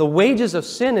 The wages of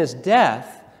sin is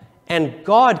death, and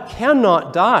God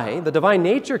cannot die. The divine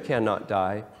nature cannot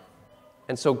die.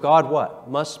 And so God what?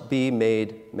 Must be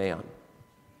made man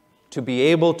to be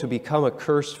able to become a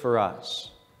curse for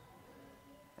us.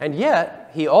 And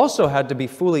yet, He also had to be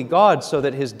fully God so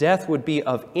that His death would be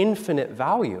of infinite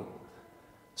value.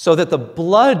 So that the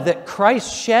blood that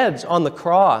Christ sheds on the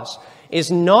cross is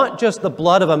not just the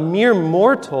blood of a mere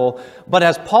mortal, but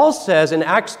as Paul says in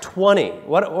Acts 20,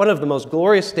 one of the most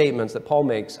glorious statements that Paul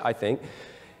makes, I think,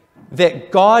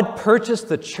 that God purchased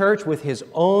the church with His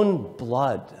own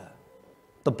blood.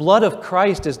 The blood of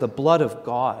Christ is the blood of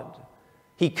God.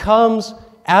 He comes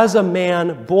as a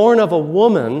man born of a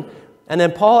woman, and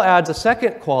then Paul adds a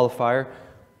second qualifier,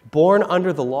 born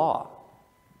under the law.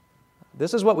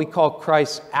 This is what we call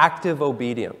Christ's active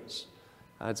obedience.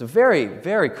 It's a very,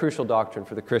 very crucial doctrine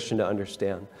for the Christian to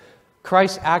understand.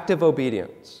 Christ's active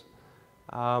obedience.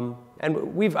 And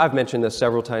I've mentioned this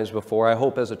several times before. I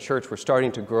hope as a church we're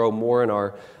starting to grow more in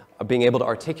our being able to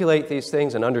articulate these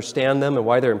things and understand them and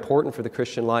why they're important for the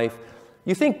Christian life.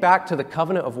 You think back to the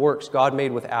covenant of works God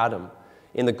made with Adam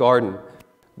in the garden.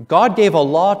 God gave a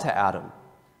law to Adam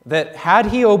that had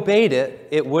he obeyed it,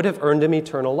 it would have earned him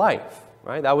eternal life.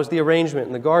 Right? That was the arrangement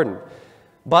in the garden.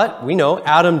 But we know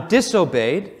Adam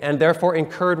disobeyed and therefore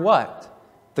incurred what?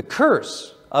 The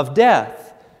curse of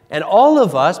death. And all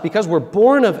of us, because we're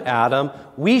born of Adam,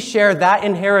 we share that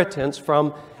inheritance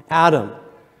from Adam.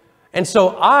 And so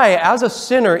I, as a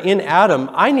sinner in Adam,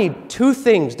 I need two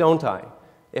things, don't I?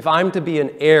 If I'm to be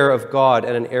an heir of God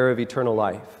and an heir of eternal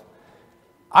life.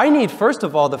 I need, first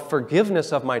of all, the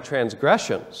forgiveness of my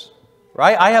transgressions,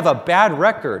 right? I have a bad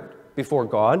record before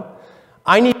God.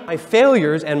 I need my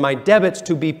failures and my debits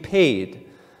to be paid,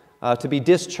 to be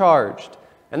discharged.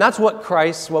 And that's what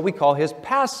Christ, what we call his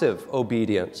passive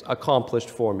obedience, accomplished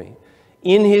for me.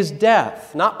 In his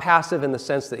death, not passive in the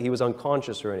sense that he was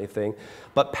unconscious or anything,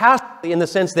 but passively in the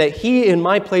sense that he, in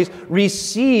my place,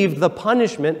 received the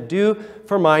punishment due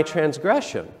for my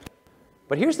transgression.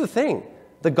 But here's the thing.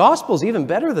 The gospel's even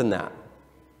better than that.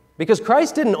 Because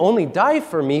Christ didn't only die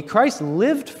for me, Christ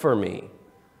lived for me.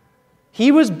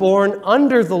 He was born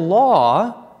under the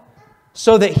law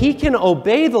so that he can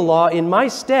obey the law in my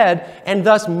stead and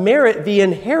thus merit the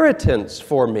inheritance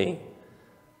for me.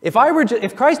 If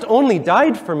Christ only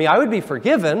died for me, I would be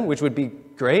forgiven, which would be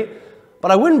great,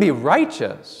 but I wouldn't be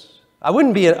righteous. I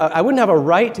wouldn't have a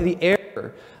right to the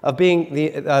heir of being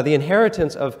the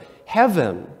inheritance of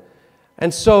heaven.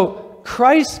 And so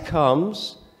Christ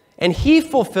comes and he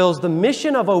fulfills the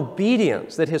mission of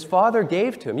obedience that his Father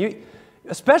gave to him.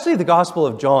 Especially the Gospel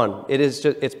of John,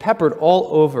 it's peppered all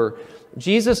over.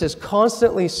 Jesus is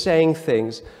constantly saying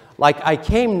things like, I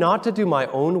came not to do my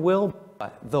own will,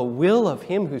 but the will of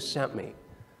him who sent me.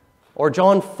 Or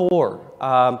John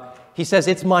 4, he says,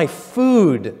 it's my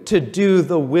food to do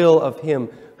the will of him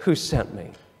who sent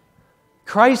me.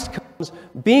 Christ comes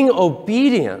being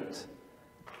obedient,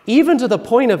 even to the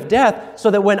point of death, so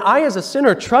that when I as a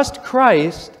sinner trust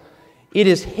Christ, it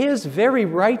is his very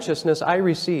righteousness I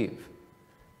receive.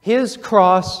 His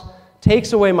cross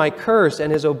takes away my curse,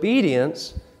 and his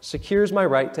obedience secures my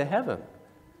right to heaven.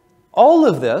 All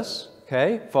of this,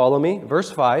 okay, follow me,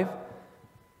 verse 5,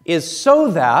 is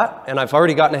so that, and I've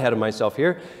already gotten ahead of myself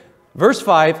here, verse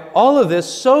 5, all of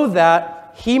this so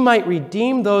that he might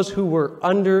redeem those who were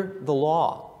under the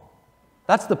law.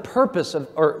 That's the purpose of,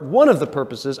 or one of the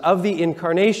purposes of the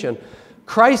incarnation.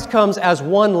 Christ comes as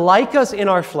one like us in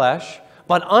our flesh,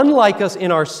 but unlike us in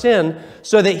our sin,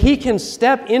 so that he can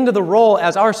step into the role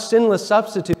as our sinless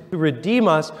substitute to redeem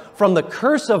us from the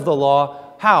curse of the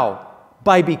law. How?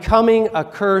 By becoming a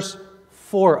curse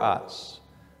for us.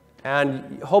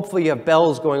 And hopefully you have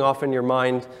bells going off in your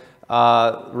mind,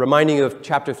 reminding you of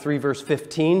chapter 3, verse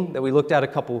 15 that we looked at a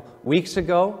couple weeks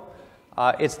ago.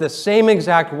 It's the same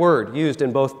exact word used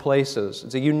in both places.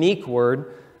 It's a unique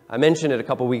word. I mentioned it a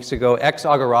couple weeks ago, ex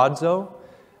agorazo.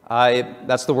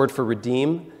 That's the word for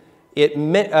redeem.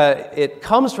 It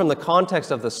comes from the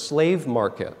context of the slave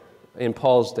market in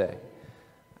Paul's day.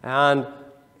 And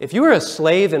if you were a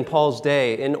slave in Paul's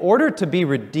day, in order to be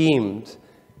redeemed,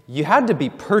 you had to be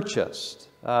purchased.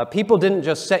 People didn't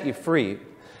just set you free.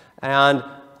 And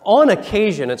on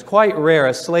occasion, it's quite rare,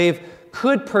 a slave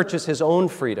could purchase his own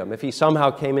freedom if he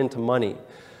somehow came into money.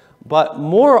 But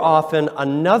more often,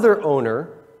 another owner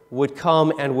would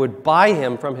come and would buy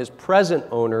him from his present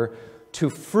owner to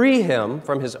free him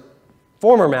from his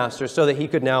former master so that he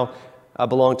could now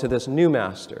belong to this new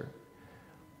master.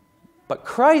 But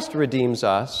Christ redeems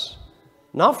us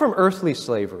not from earthly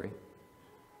slavery,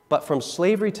 but from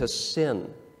slavery to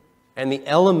sin and the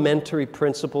elementary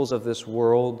principles of this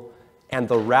world and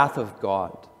the wrath of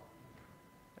God.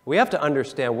 We have to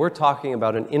understand we're talking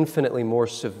about an infinitely more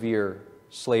severe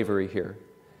slavery here.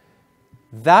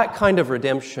 That kind of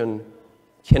redemption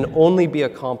can only be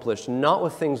accomplished not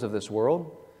with things of this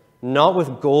world, not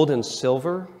with gold and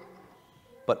silver,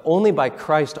 but only by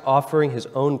Christ offering his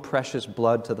own precious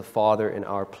blood to the Father in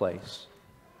our place.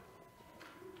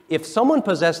 If someone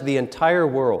possessed the entire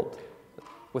world,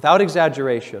 without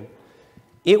exaggeration,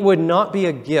 it would not be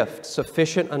a gift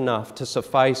sufficient enough to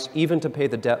suffice even to pay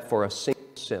the debt for a single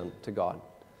sin to God.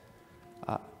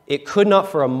 It could not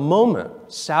for a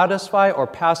moment satisfy or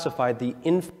pacify the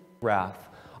infinite wrath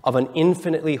of an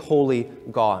infinitely holy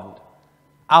God.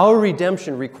 Our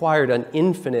redemption required an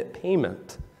infinite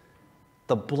payment,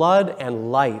 the blood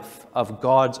and life of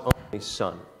God's only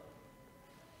Son.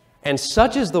 And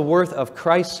such is the worth of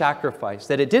Christ's sacrifice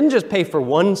that it didn't just pay for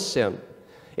one sin.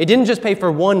 It didn't just pay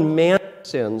for one man's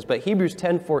sins, but Hebrews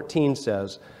 10:14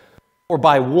 says, "For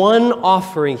by one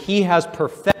offering he has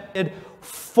perfected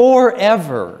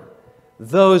forever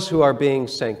those who are being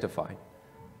sanctified."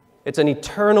 It's an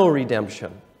eternal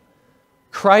redemption.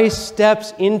 Christ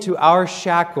steps into our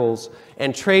shackles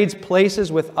and trades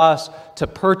places with us to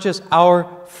purchase our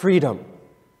freedom.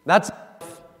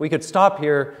 We could stop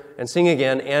here and sing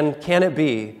again, and can it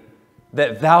be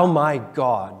that thou, my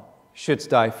God, shouldst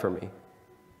die for me?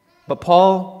 But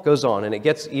Paul goes on, and it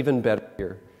gets even better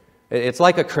here. It's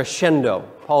like a crescendo,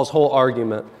 Paul's whole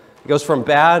argument. It goes from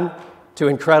bad to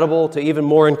incredible to even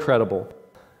more incredible.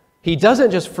 He doesn't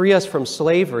just free us from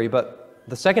slavery, but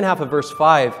the second half of verse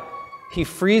 5, he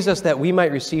frees us that we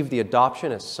might receive the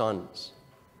adoption as sons.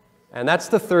 And that's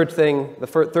the third thing, the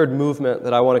third movement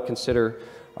that I want to consider,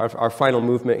 our final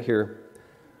movement here.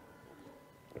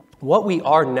 What we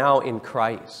are now in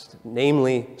Christ,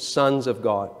 namely sons of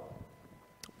God.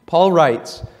 Paul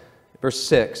writes, verse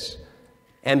 6,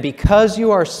 and because you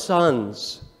are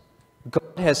sons,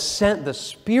 God has sent the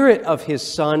Spirit of His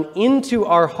Son into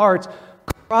our hearts,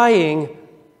 crying,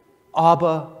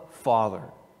 Abba, Father.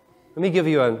 Let me give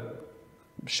you a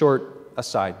short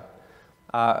aside.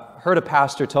 Heard a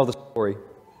pastor tell the story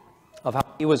of how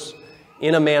he was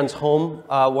in a man's home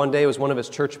one day. It was one of his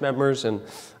church members, and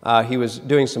he was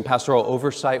doing some pastoral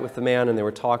oversight with the man, and they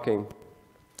were talking.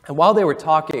 And while they were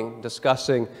talking,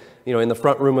 discussing, in the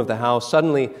front room of the house,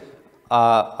 suddenly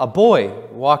a boy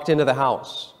walked into the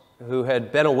house who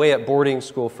had been away at boarding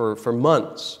school for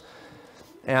months.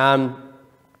 And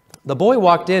the boy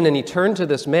walked in, and he turned to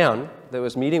this man that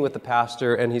was meeting with the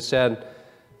pastor, and he said,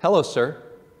 "Hello, sir."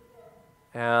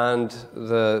 And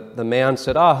the man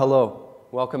said, "Hello,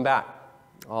 welcome back.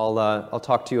 I'll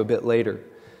talk to you a bit later."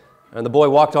 And the boy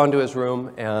walked onto his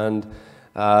room, and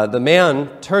the man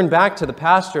turned back to the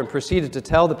pastor and proceeded to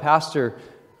tell the pastor,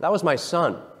 "That was my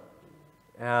son."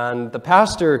 And the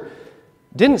pastor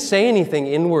didn't say anything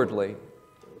inwardly,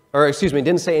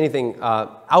 didn't say anything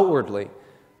outwardly,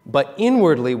 but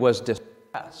inwardly was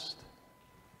distressed.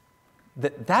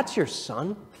 That's your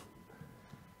son?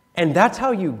 And that's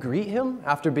how you greet him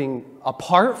after being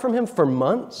apart from him for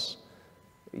months?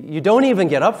 You don't even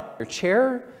get up from your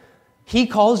chair? He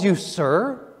calls you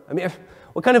sir? I mean,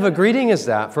 what kind of a greeting is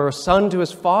that for a son to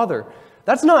his father?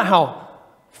 That's not how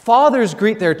fathers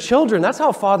greet their children. That's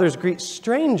how fathers greet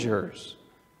strangers.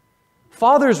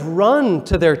 Fathers run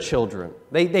to their children.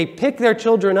 They pick their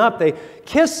children up. They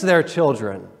kiss their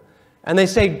children. And they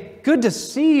say, "Good to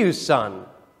see you, son.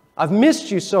 I've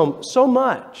missed you so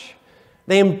much."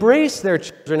 They embrace their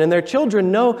children, and their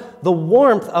children know the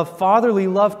warmth of fatherly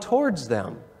love towards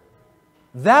them.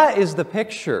 That is the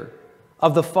picture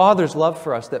of the Father's love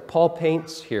for us that Paul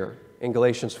paints here in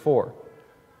Galatians 4.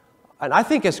 And I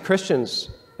think as Christians,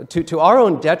 to our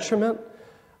own detriment,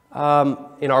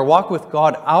 in our walk with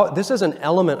God, this is an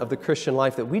element of the Christian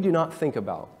life that we do not think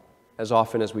about as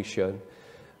often as we should.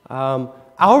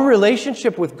 Our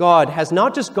relationship with God has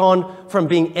not just gone from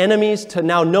being enemies to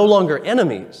now no longer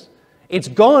enemies. It's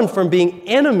gone from being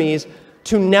enemies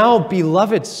to now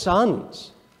beloved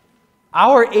sons.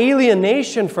 Our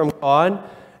alienation from God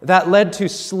that led to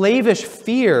slavish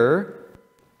fear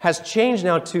has changed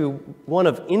now to one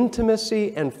of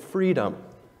intimacy and freedom,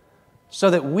 so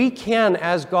that we can,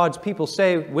 as God's people,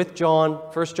 say with John,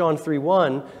 1 John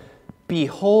 3:1,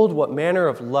 "Behold what manner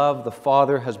of love the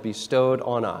Father has bestowed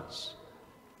on us,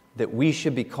 that we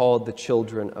should be called the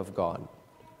children of God."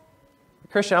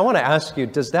 Christian, I want to ask you,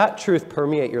 does that truth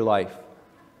permeate your life?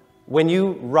 When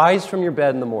you rise from your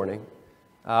bed in the morning,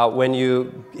 when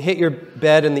you hit your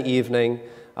bed in the evening,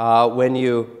 when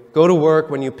you go to work,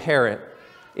 when you parent,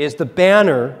 is the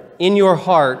banner in your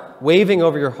heart, waving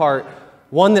over your heart,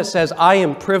 one that says, "I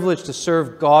am privileged to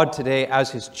serve God today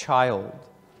as His child"?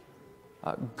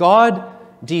 God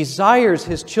desires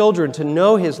His children to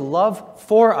know His love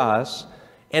for us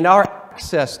and our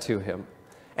access to Him.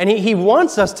 And he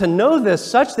wants us to know this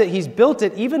such that He's built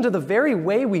it even to the very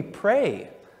way we pray.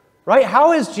 Right?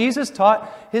 How has Jesus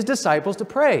taught His disciples to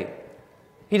pray?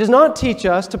 He does not teach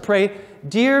us to pray,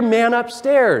 "Dear man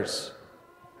upstairs,"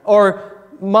 or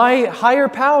 "My higher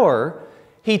power."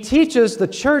 He teaches the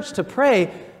church to pray,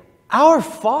 "Our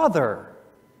Father.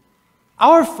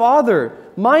 Our Father,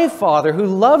 my Father, who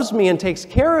loves me and takes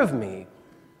care of me."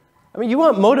 I mean, you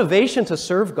want motivation to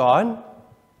serve God?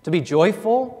 To be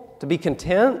joyful? To be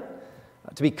content,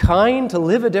 to be kind, to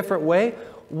live a different way?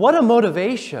 What a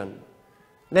motivation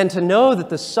than to know that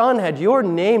the Son had your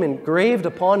name engraved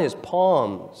upon His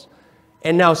palms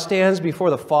and now stands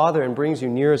before the Father and brings you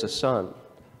near as a son.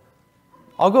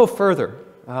 I'll go further.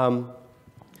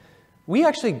 We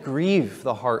actually grieve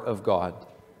the heart of God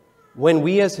when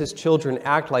we as His children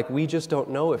act like we just don't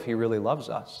know if He really loves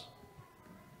us.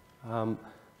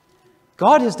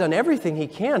 God has done everything He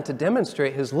can to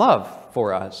demonstrate His love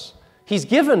for us. He's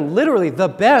given literally the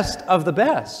best of the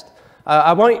best.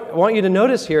 I want you to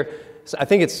notice here, I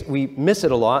think we miss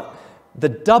it a lot, the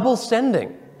double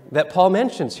sending that Paul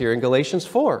mentions here in Galatians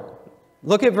 4.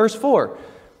 Look at verse 4.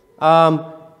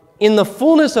 in the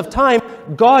fullness of time,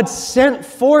 God sent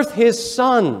forth His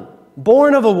Son,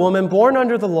 born of a woman, born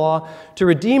under the law, to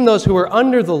redeem those who were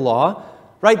under the law.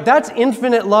 Right? That's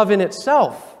infinite love in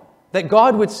itself, that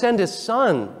God would send His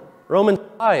Son. Romans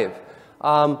 5.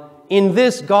 In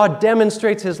this, God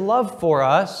demonstrates His love for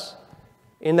us,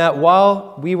 in that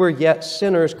while we were yet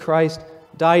sinners, Christ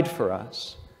died for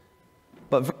us.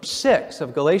 But verse 6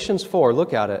 of Galatians 4,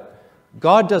 look at it.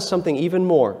 God does something even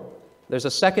more. There's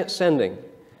a second sending.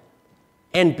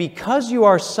 And because you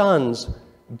are sons,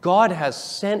 God has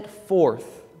sent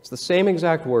forth, it's the same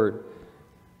exact word,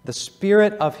 the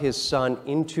Spirit of His Son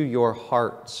into your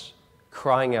hearts,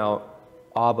 crying out,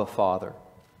 Abba, Father.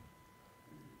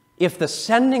 If the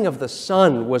sending of the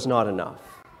Son was not enough,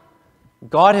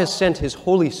 God has sent His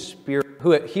Holy Spirit,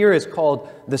 who here is called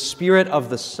the Spirit of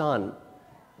the Son.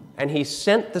 And He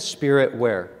sent the Spirit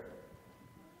where?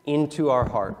 Into our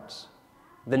hearts.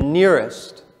 The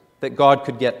nearest that God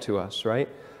could get to us, right?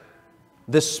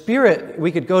 The Spirit,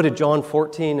 we could go to John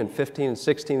 14 and 15 and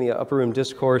 16, the Upper Room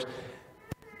Discourse.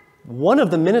 One of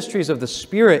the ministries of the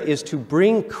Spirit is to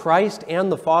bring Christ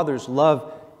and the Father's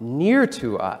love near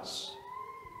to us.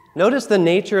 Notice the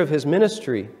nature of His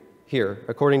ministry here,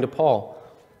 according to Paul.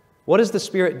 What does the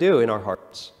Spirit do in our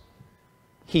hearts?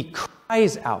 He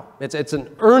cries out. It's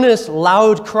an earnest,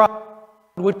 loud cry.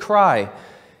 God would cry.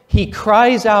 He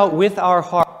cries out with our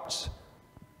hearts,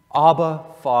 Abba,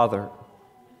 Father.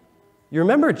 You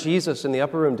remember Jesus in the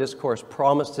Upper Room Discourse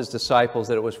promised His disciples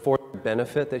that it was for their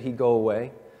benefit that He go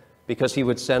away because He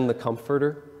would send the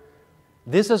Comforter.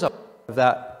 This is a part of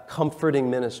that comforting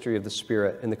ministry of the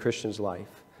Spirit in the Christian's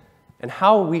life, and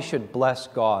how we should bless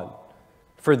God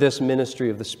for this ministry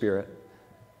of the Spirit.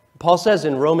 Paul says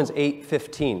in Romans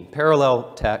 8:15,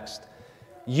 parallel text,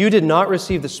 you did not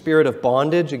receive the spirit of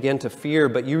bondage again to fear,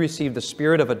 but you received the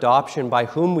Spirit of adoption by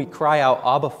whom we cry out,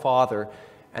 Abba, Father.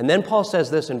 And then Paul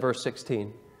says this in verse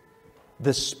 16,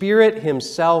 the Spirit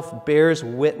Himself bears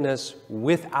witness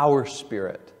with our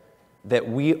spirit that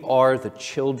we are the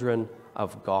children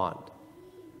of God.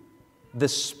 The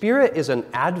Spirit is an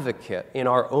advocate in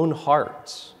our own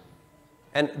hearts.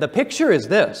 And the picture is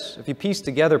this, if you piece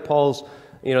together Paul's,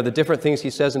 the different things he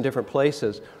says in different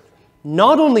places.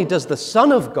 Not only does the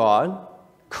Son of God,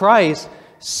 Christ,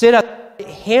 sit at the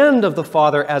hand of the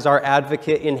Father as our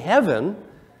advocate in heaven,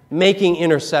 making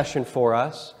intercession for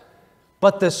us,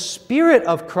 but the Spirit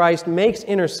of Christ makes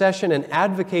intercession and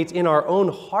advocates in our own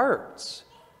hearts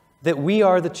that we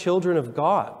are the children of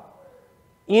God,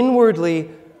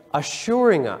 inwardly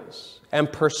assuring us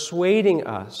and persuading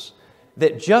us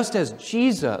that just as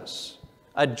Jesus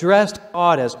addressed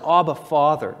God as Abba,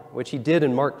 Father, which He did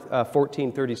in Mark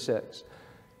 14:36,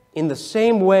 in the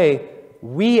same way,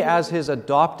 we as His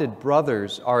adopted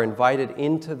brothers are invited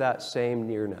into that same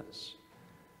nearness.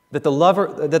 That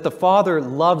the Father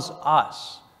loves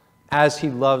us as He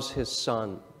loves His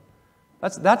Son.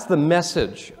 That's the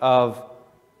message of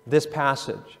this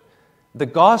passage. The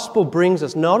gospel brings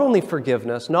us not only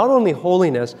forgiveness, not only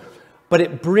holiness, but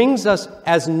it brings us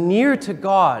as near to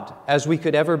God as we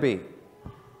could ever be.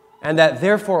 And that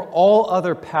therefore all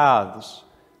other paths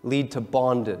lead to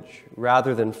bondage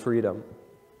rather than freedom.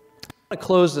 I want to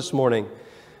close this morning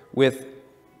with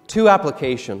two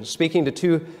applications, speaking to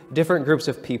two different groups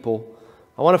of people.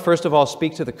 I want to first of all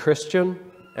speak to the Christian,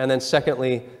 and then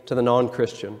secondly to the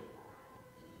non-Christian.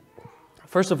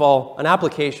 First of all, an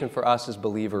application for us as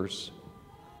believers,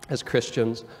 as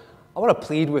Christians. I want to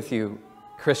plead with you,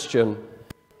 Christian,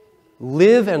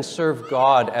 live and serve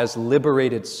God as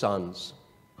liberated sons.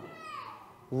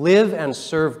 Live and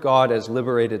serve God as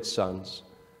liberated sons.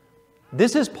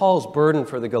 This is Paul's burden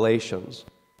for the Galatians.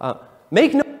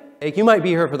 Make no mistake, you might be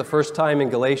here for the first time in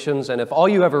Galatians, and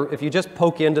if you just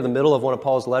poke into the middle of one of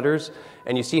Paul's letters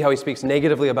and you see how he speaks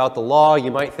negatively about the law,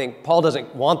 you might think Paul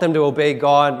doesn't want them to obey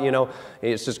God,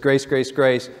 it's just grace, grace,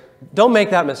 grace. Don't make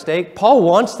that mistake. Paul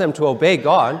wants them to obey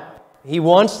God. He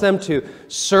wants them to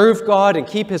serve God and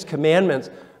keep His commandments.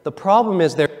 The problem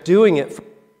is they're doing it for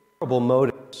terrible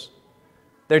motives.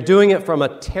 They're doing it from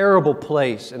a terrible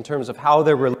place in terms of how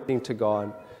they're relating to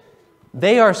God.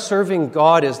 They are serving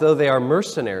God as though they are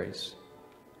mercenaries.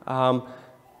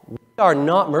 We are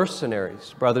not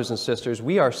mercenaries, brothers and sisters.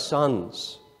 We are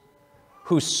sons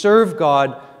who serve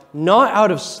God not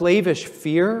out of slavish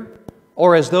fear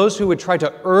or as those who would try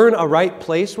to earn a right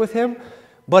place with Him,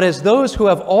 but as those who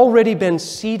have already been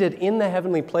seated in the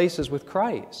heavenly places with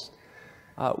Christ.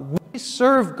 We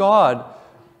serve God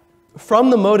from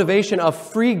the motivation of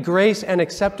free grace and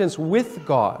acceptance with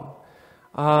God,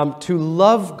 to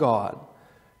love God.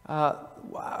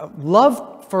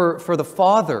 Love for the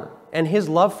Father and His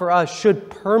love for us should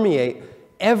permeate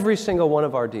every single one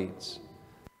of our deeds.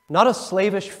 Not a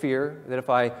slavish fear that if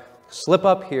I slip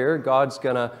up here, God's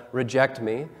going to reject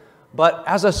me, but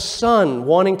as a son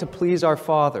wanting to please our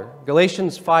Father.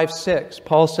 Galatians 5:6,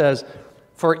 Paul says,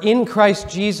 "For in Christ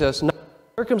Jesus, neither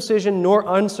circumcision nor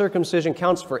uncircumcision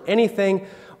counts for anything,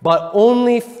 but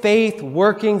only faith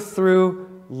working through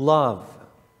love."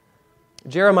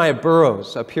 Jeremiah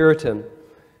Burroughs, a Puritan,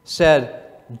 said,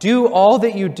 "Do all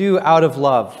that you do out of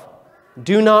love.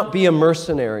 Do not be a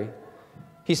mercenary."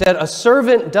 He said, "A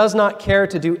servant does not care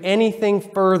to do anything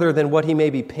further than what he may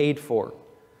be paid for.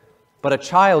 But a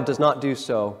child does not do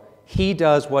so. He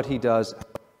does what he does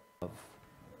out of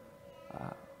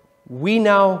love." We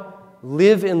now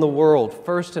live in the world,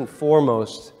 first and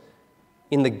foremost,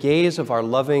 in the gaze of our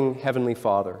loving Heavenly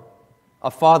Father,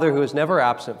 a Father who is never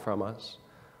absent from us,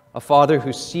 a Father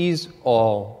who sees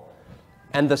all,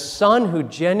 and the Son who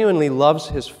genuinely loves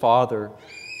his Father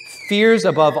fears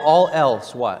above all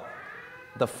else what?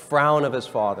 The frown of his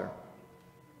Father.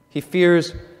 He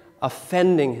fears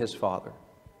offending his Father.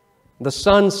 The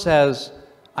Son says,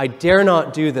 "I dare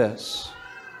not do this,"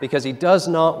 because he does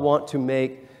not want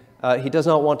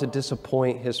to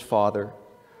disappoint his Father.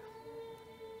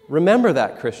 Remember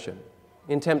that, Christian,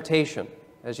 in temptation,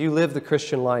 as you live the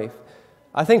Christian life.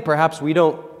 I think perhaps we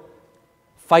don't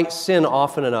fight sin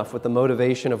often enough with the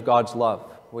motivation of God's love.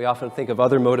 We often think of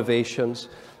other motivations,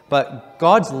 but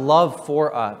God's love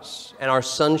for us and our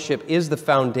sonship is the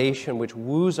foundation which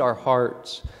woos our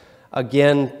hearts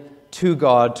again to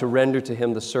God to render to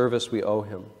Him the service we owe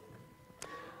Him.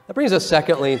 That brings us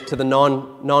secondly to the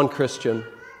non-Christian.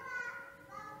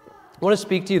 I want to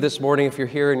speak to you this morning if you're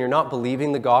here and you're not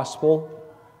believing the gospel.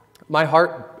 My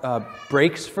heart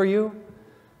breaks for you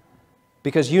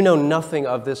because you know nothing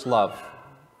of this love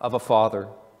of a Father.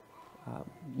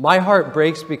 My heart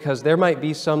breaks because there might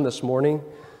be some this morning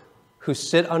who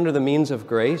sit under the means of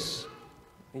grace.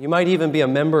 You might even be a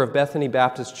member of Bethany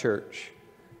Baptist Church,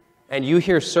 and you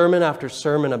hear sermon after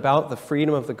sermon about the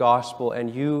freedom of the gospel,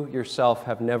 and you yourself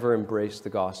have never embraced the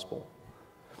gospel.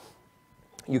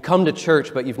 You come to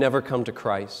church, but you've never come to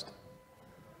Christ.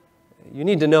 You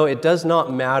need to know it does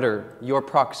not matter your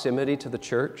proximity to the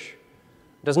church.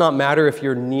 It does not matter if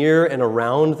you're near and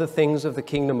around the things of the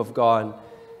kingdom of God.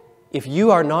 If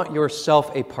you are not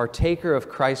yourself a partaker of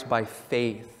Christ by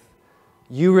faith,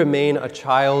 you remain a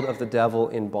child of the devil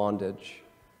in bondage.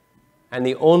 And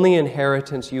the only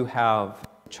inheritance you have,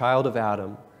 child of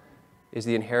Adam, is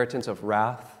the inheritance of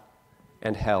wrath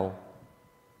and hell.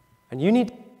 And you need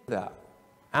to know that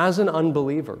as an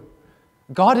unbeliever.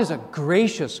 God is a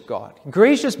gracious God,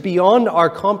 gracious beyond our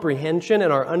comprehension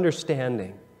and our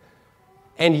understanding.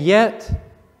 And yet,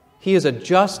 He is a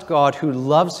just God who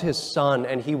loves His Son,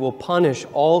 and He will punish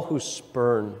all who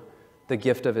spurn the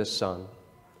gift of His Son.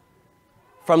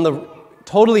 From the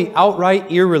totally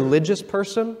outright irreligious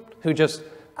person who just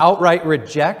outright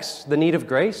rejects the need of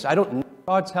grace, I don't need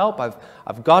God's help,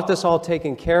 I've got this all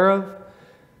taken care of,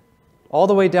 all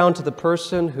the way down to the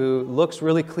person who looks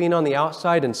really clean on the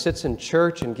outside and sits in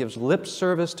church and gives lip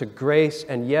service to grace,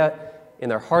 and yet in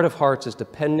their heart of hearts is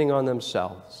depending on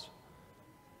themselves.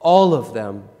 All of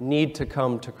them need to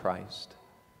come to Christ.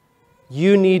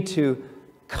 You need to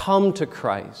come to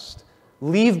Christ.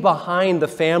 Leave behind the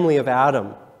family of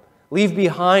Adam. Leave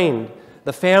behind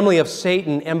the family of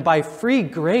Satan, and by free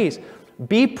grace,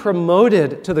 be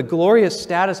promoted to the glorious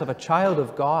status of a child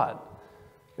of God.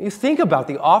 When you think about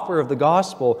the offer of the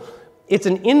gospel, it's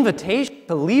an invitation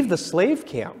to leave the slave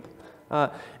camp.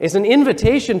 It's an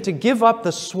invitation to give up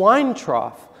the swine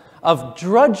trough of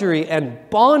drudgery and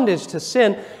bondage to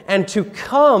sin, and to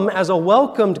come as a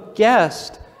welcomed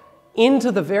guest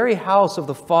into the very house of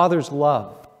the Father's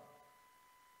love.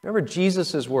 Remember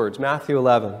Jesus' words, Matthew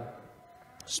 11,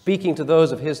 speaking to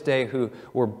those of His day who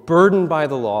were burdened by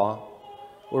the law,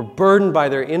 were burdened by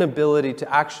their inability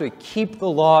to actually keep the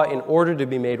law in order to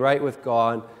be made right with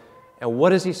God. And what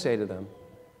does He say to them?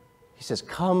 He says,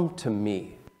 "Come to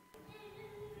me,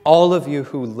 all of you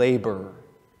who labor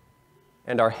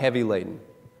and are heavy laden."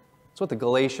 That's what the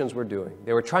Galatians were doing.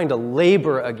 They were trying to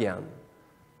labor again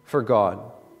for God.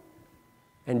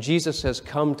 And Jesus says,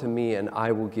 "Come to me and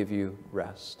I will give you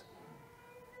rest."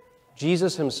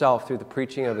 Jesus Himself, through the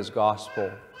preaching of His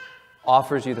gospel,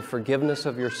 offers you the forgiveness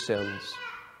of your sins,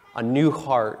 a new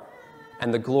heart,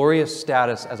 and the glorious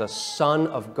status as a son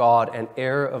of God and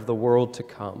heir of the world to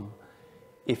come,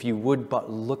 if you would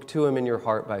but look to Him in your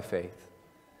heart by faith.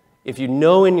 If you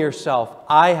know in yourself,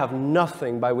 I have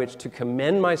nothing by which to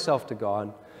commend myself to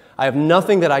God, I have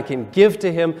nothing that I can give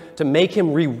to Him to make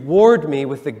Him reward me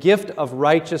with the gift of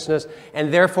righteousness,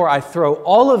 and therefore I throw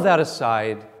all of that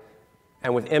aside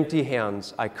and with empty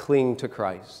hands, I cling to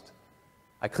Christ.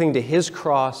 I cling to His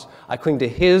cross. I cling to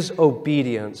His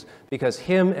obedience because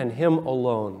Him and Him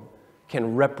alone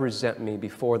can represent me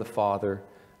before the Father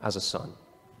as a son.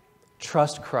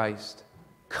 Trust Christ.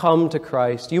 Come to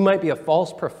Christ. You might be a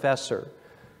false professor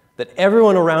that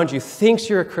everyone around you thinks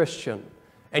you're a Christian,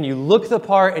 and you look the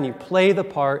part and you play the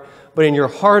part, but in your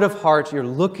heart of hearts, you're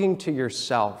looking to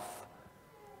yourself.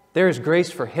 There is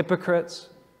grace for hypocrites.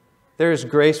 There is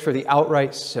grace for the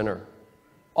outright sinner.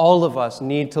 All of us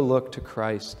need to look to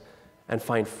Christ and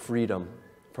find freedom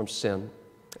from sin.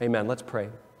 Amen. Let's pray.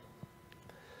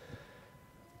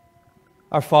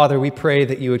 Our Father, we pray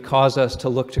that you would cause us to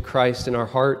look to Christ in our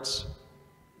hearts.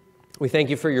 We thank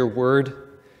you for your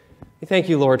word. We thank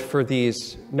you, Lord, for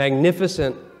these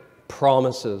magnificent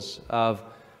promises of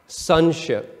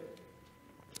sonship,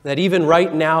 that even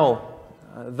right now,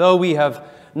 though we have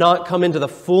not come into the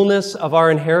fullness of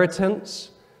our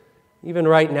inheritance, even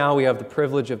right now we have the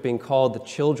privilege of being called the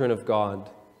children of God.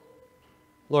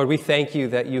 Lord, we thank you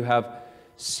that you have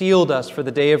sealed us for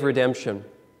the day of redemption,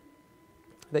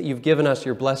 that you've given us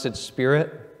your blessed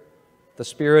Spirit, the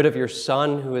Spirit of your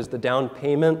Son, who is the down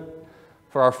payment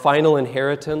for our final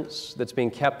inheritance that's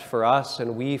being kept for us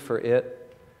and we for it.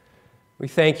 We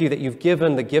thank you that you've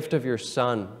given the gift of your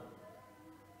Son,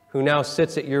 who now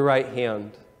sits at your right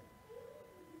hand,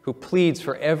 who pleads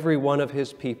for every one of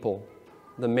his people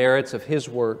the merits of his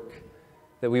work,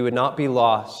 that we would not be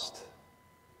lost.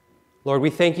 Lord, we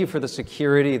thank you for the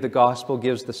security the gospel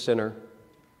gives the sinner.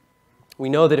 We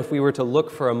know that if we were to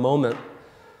look for a moment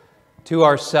to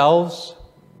ourselves,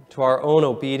 to our own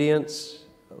obedience,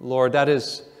 Lord, that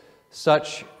is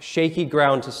such shaky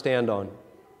ground to stand on.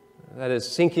 That is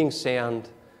sinking sand.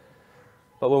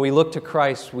 But when we look to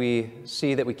Christ, we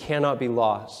see that we cannot be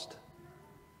lost.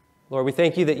 Lord, we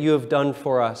thank you that you have done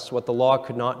for us what the law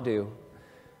could not do,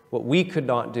 what we could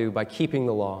not do by keeping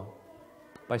the law,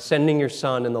 by sending your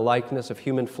Son in the likeness of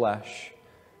human flesh,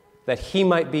 that he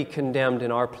might be condemned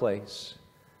in our place,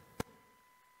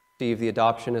 receive the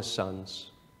adoption as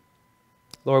sons.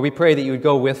 Lord, we pray that you would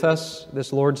go with us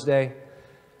this Lord's Day,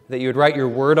 that you would write your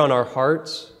word on our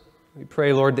hearts. We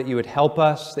pray, Lord, that you would help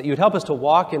us to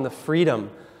walk in the freedom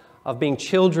of being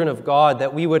children of God,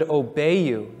 that we would obey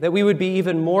you, that we would be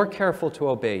even more careful to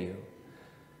obey you,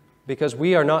 because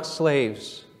we are not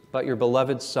slaves, but your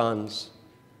beloved sons.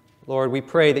 Lord, we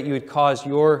pray that you would cause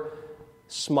your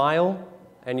smile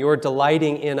and your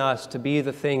delighting in us to be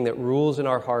the thing that rules in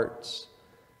our hearts,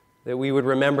 that we would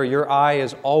remember your eye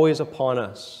is always upon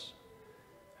us,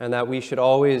 and that we should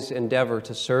always endeavor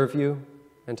to serve you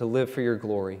and to live for your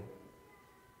glory.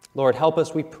 Lord, help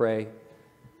us, we pray,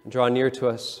 and draw near to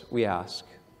us, we ask.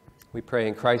 We pray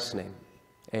in Christ's name.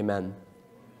 Amen.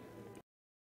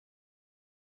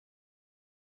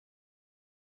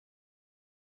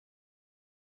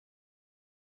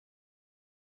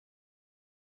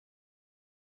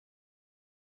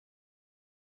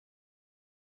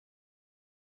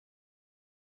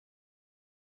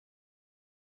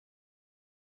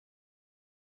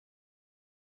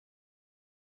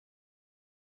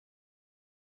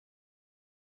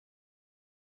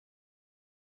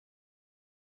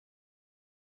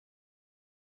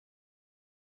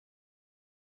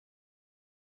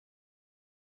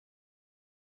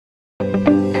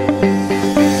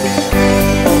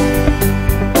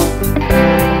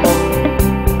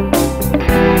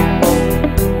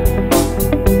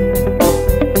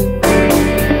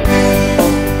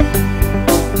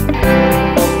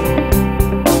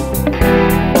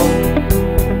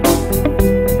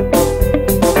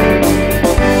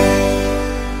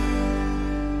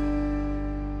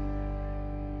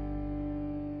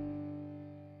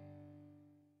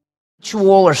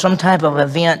 Or some type of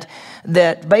event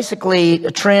that basically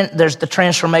there's the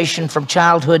transformation from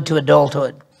childhood to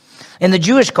adulthood. In the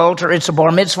Jewish culture, it's a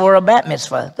bar mitzvah or a bat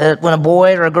mitzvah. That when a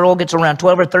boy or a girl gets around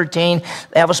 12 or 13,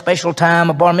 they have a special time.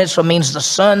 A bar mitzvah means the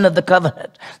son of the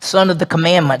covenant, son of the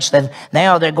commandments. That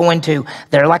now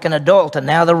they're like an adult, and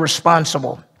now they're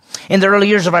responsible. In the early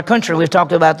years of our country, we've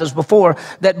talked about this before,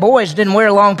 that boys didn't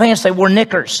wear long pants, they wore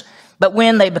knickers. But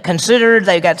when they got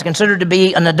considered to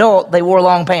be an adult, they wore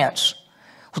long pants.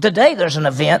 Well, today there's an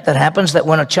event that happens that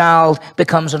when a child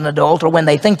becomes an adult, or when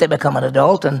they think they become an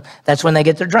adult, and that's when they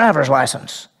get their driver's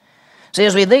license. See,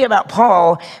 as we think about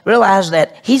Paul, realize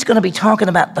that he's going to be talking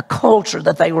about the culture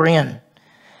that they were in.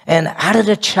 And how did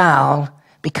a child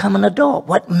become an adult?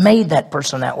 What made that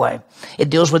person that way? It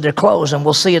deals with their clothes, and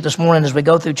we'll see it this morning as we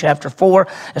go through chapter 4,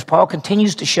 as Paul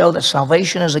continues to show that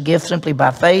salvation is a gift simply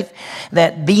by faith,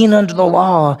 that being under the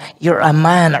law, you're a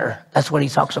minor. That's what he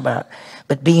talks about.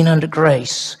 But being under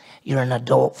grace, you're an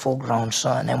adult, full-grown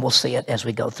son, and we'll see it as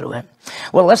we go through it.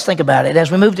 Well, let's think about it. As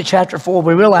we move to chapter 4,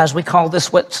 we realize we call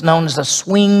this what's known as a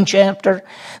swing chapter.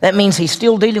 That means he's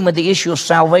still dealing with the issue of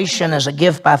salvation as a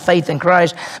gift by faith in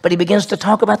Christ, but he begins to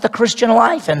talk about the Christian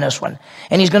life in this one.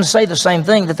 And he's going to say the same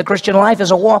thing, that the Christian life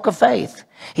is a walk of faith.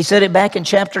 He said it back in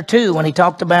chapter 2 when he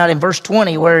talked about in verse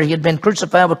 20 where he had been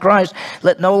crucified with Christ.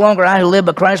 Let no longer I who live,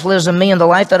 but Christ lives in me, and the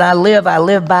life that I live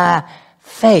by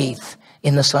faith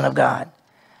in the Son of God.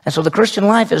 And so the Christian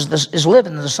life is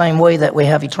living in the same way that we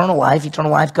have eternal life. Eternal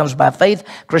life comes by faith.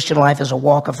 Christian life is a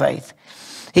walk of faith.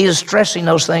 He is stressing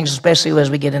those things, especially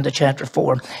as we get into chapter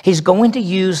 4. He's going to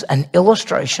use an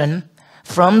illustration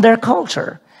from their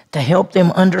culture to help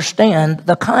them understand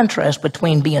the contrast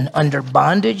between being under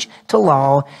bondage to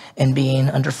law and being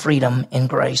under freedom in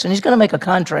grace. And he's going to make a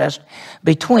contrast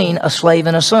between a slave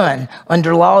and a son.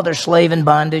 Under law, they're slave and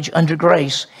bondage. Under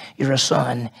grace, you're a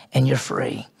son and you're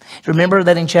free. Remember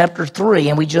that in chapter 3,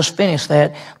 and we just finished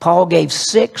that, Paul gave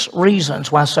 6 reasons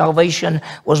why salvation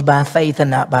was by faith and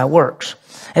not by works.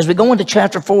 As we go into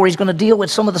chapter 4, he's going to deal with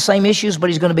some of the same issues, but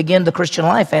he's going to begin the Christian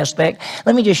life aspect.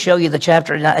 Let me just show you the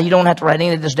chapter. You don't have to write any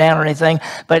of this down or anything,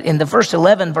 but in the first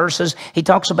 11 verses, he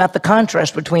talks about the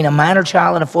contrast between a minor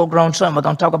child and a full-grown son. We're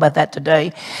going to talk about that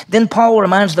today. Then Paul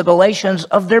reminds the Galatians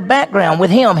of their background with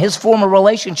him, his former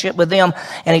relationship with them,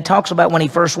 and he talks about when he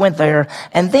first went there.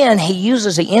 And then he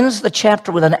ends the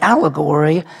chapter with an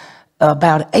allegory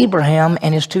about Abraham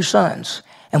and his 2 sons.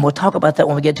 And we'll talk about that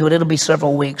when we get to it. It'll be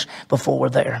several weeks before we're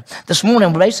there. This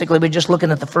morning, basically, we're just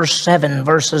looking at the first 7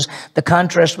 verses, the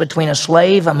contrast between a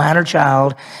slave, a minor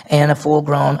child, and a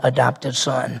full-grown adopted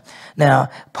son. Now,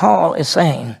 Paul is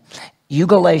saying, you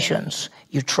Galatians,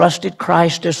 you trusted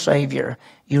Christ as Savior.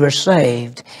 You are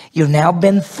saved. You've now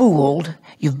been fooled.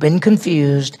 You've been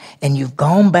confused, and you've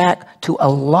gone back to a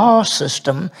law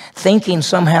system thinking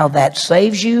somehow that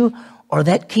saves you or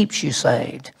that keeps you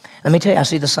saved. Let me tell you, I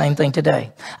see the same thing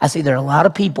today. I see there are a lot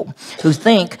of people who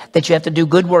think that you have to do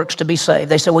good works to be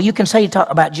saved. They say, well, you can say talk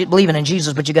about believing in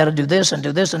Jesus, but you got to do this and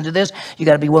do this and do this. You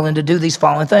got to be willing to do these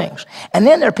following things. And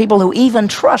then there are people who even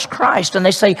trust Christ, and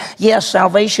they say, yes,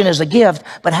 salvation is a gift,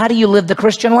 but how do you live the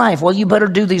Christian life? Well, you better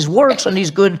do these works and these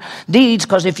good deeds,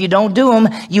 because if you don't do them,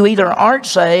 you either aren't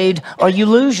saved or you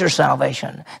lose your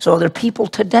salvation. So there are people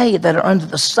today that are under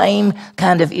the same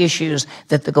kind of issues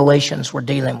that the Galatians were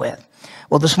dealing with.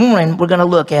 Well, this morning, we're going to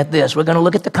look at this. We're going to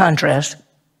look at the contrast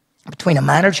between a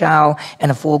minor child and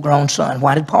a full-grown son.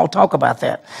 Why did Paul talk about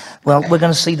that? Well, we're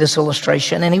going to see this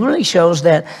illustration, and he really shows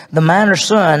that the minor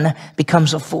son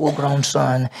becomes a full-grown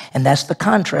son, and that's the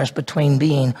contrast between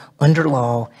being under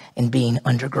law and being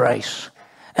under grace.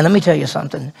 And let me tell you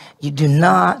something. You do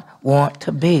not want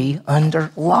to be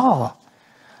under law.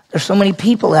 There's so many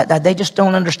people that they just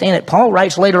don't understand it. Paul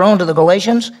writes later on to the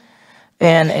Galatians,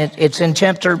 and it's in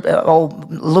chapter, a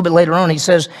little bit later on, he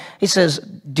says,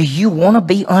 do you want to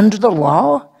be under the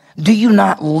law? Do you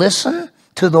not listen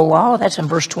to the law? That's in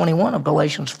verse 21 of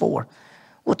Galatians 4.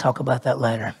 We'll talk about that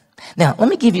later. Now, let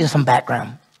me give you some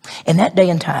background. In that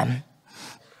day and time,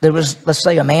 there was, let's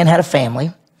say a man had a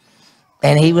family,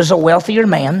 and he was a wealthier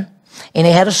man, and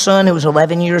he had a son who was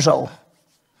 11 years old.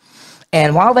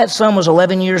 And while that son was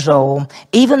 11 years old,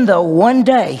 even though one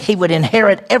day he would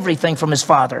inherit everything from his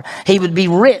father, he would be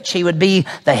rich, he would be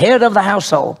the head of the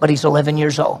household, but he's 11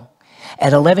 years old.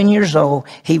 At 11 years old,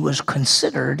 he was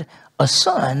considered a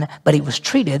son, but he was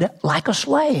treated like a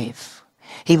slave.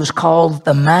 He was called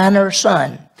the minor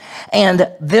son.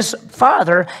 And this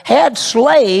father had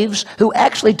slaves who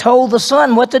actually told the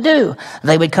son what to do.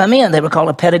 They would come in, they were called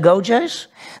a pedagoges.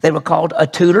 They were called a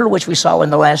tutor, which we saw in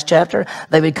the last chapter.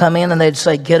 They would come in and they'd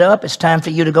say, get up, it's time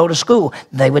for you to go to school.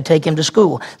 They would take him to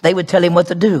school. They would tell him what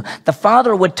to do. The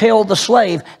father would tell the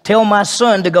slave, tell my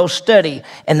son to go study.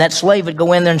 And that slave would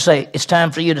go in there and say, it's time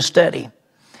for you to study.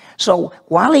 So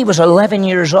while he was 11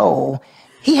 years old,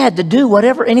 he had to do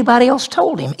whatever anybody else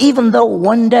told him, even though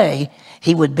one day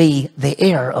he would be the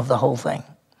heir of the whole thing.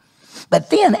 But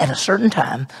then at a certain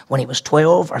time, when he was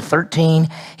 12 or 13,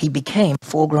 he became a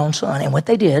full-grown son. And what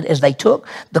they did is they took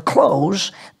the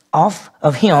clothes off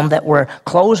of him that were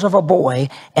clothes of a boy,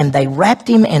 and they wrapped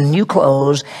him in new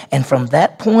clothes. And from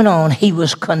that point on, he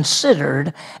was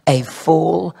considered a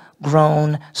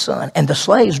full-grown son. And the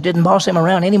slaves didn't boss him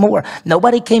around anymore.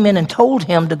 Nobody came in and told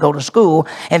him to go to school.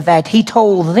 In fact, he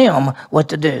told them what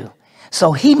to do.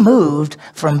 So he moved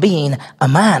from being a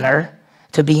minor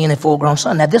to being a full-grown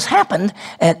son. Now, this happened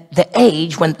at the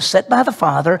age when, set by the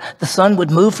father, the son would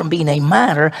move from being a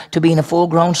minor to being a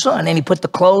full-grown son. And he put the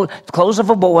clothes of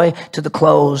a boy to the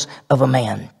clothes of a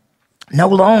man. No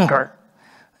longer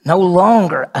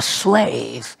a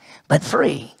slave, but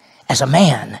free. as a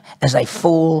man, as a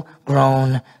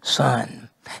full-grown son.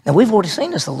 Now, we've already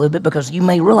seen this a little bit because you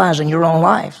may realize in your own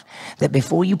life that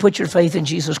before you put your faith in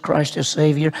Jesus Christ as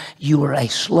Savior, you were a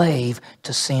slave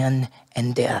to sin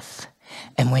and death.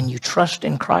 And when you trust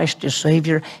in Christ as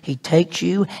Savior, He takes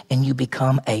you and you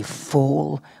become a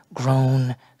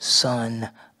full-grown son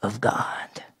of God.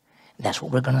 That's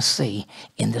what we're going to see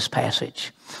in this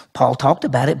passage. Paul talked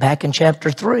about it back in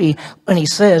chapter 3 when he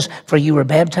says, for you were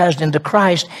baptized into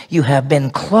Christ, you have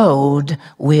been clothed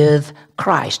with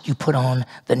Christ. You put on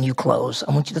the new clothes.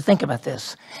 I want you to think about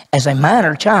this. As a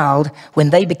minor child, when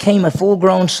they became a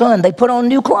full-grown son, they put on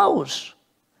new clothes.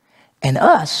 And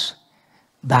us,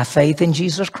 by faith in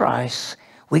Jesus Christ,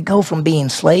 we go from being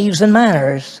slaves and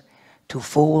minors to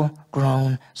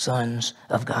full-grown sons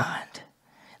of God.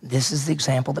 This is the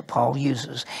example that Paul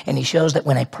uses. And he shows that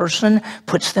when a person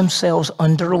puts themselves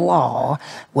under law,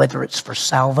 whether it's for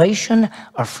salvation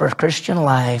or for Christian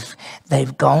life,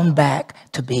 they've gone back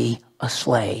to be a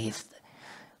slave.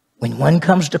 When one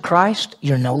comes to Christ,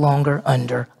 you're no longer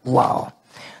under law.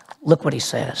 Look what he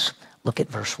says. Look at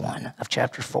verse 1 of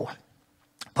chapter 4.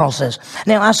 Paul says,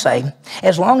 now I say,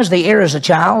 as long as the heir is a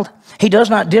child, he does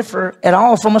not differ at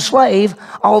all from a slave,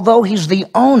 although he's the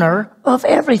owner of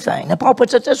everything. Now Paul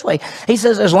puts it this way. He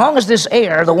says, as long as this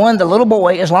heir, the little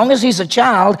boy, as long as he's a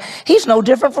child, he's no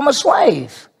different from a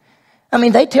slave. I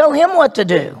mean, they tell him what to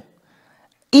do,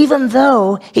 even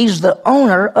though he's the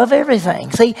owner of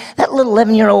everything. See, that little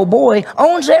 11-year-old boy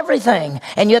owns everything,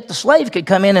 and yet the slave could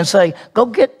come in and say, go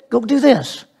do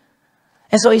this.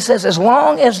 And so he says, as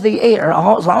long as the heir,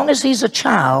 as long as he's a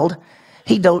child,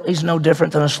 he's no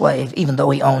different than a slave, even though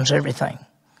he owns everything.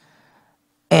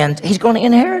 And he's going to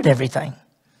inherit everything.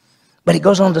 But he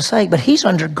goes on to say, but he's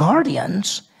under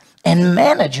guardians and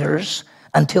managers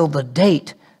until the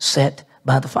date set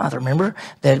by the Father. Remember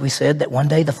that we said that one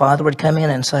day the Father would come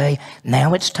in and say,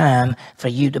 now it's time for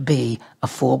you to be a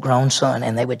full-grown son.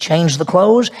 And they would change the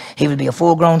clothes. He would be a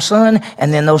full-grown son.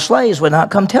 And then those slaves would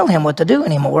not come tell him what to do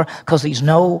anymore because he's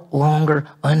no longer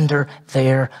under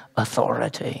their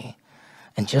authority.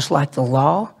 And just like the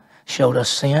law showed us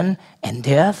sin and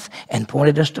death and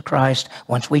pointed us to Christ,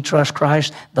 once we trust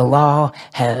Christ, the law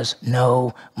has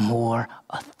no more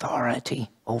authority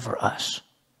over us.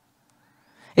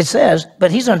 It says,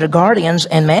 but he's under guardians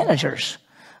and managers.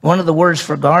 One of the words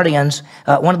for guardians,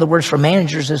 one of the words for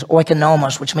managers is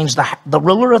oikonomos, which means the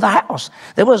ruler of the house.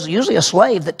 There was usually a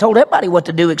slave that told everybody what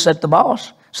to do except the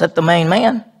boss, except the main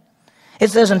man. It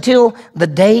says until the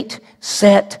date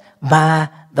set by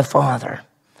the Father.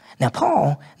 Now,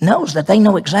 Paul knows that they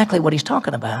know exactly what he's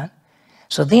talking about.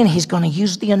 So then he's going to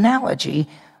use the analogy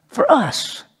for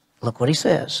us. Look what he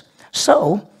says.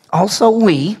 So also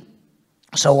we,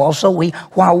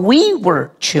 while we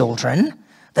were children,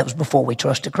 that was before we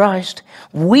trusted Christ,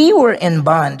 we were in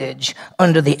bondage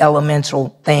under the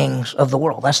elemental things of the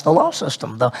world. That's the law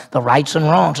system, the rights and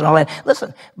wrongs and all that.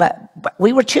 Listen, but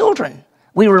we were children.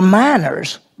 We were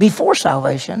minors before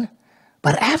salvation,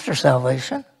 but after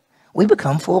salvation, we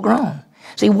become full grown.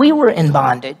 See, we were in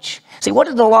bondage. See, what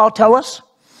did the law tell us?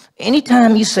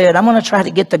 Anytime you said, I'm going to try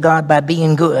to get to God by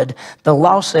being good, the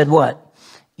law said what?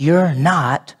 You're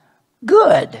not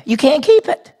good. You can't keep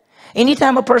it.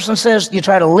 Anytime a person says you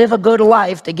try to live a good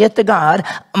life to get to God,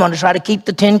 I'm going to try to keep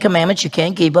the 10 Commandments, you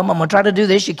can't keep them. I'm going to try to do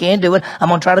this, you can't do it. I'm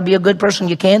going to try to be a good person,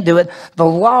 you can't do it. The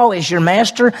law is your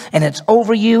master, and it's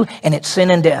over you, and it's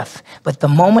sin and death. But the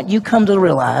moment you come to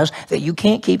realize that you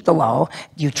can't keep the law,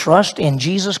 you trust in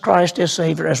Jesus Christ as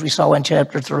Savior, as we saw in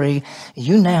chapter 3,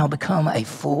 you now become a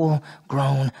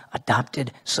full-grown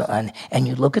adopted son. And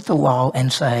you look at the law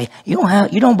and say, you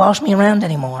don't boss me around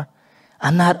anymore.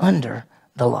 I'm not under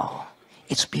the law.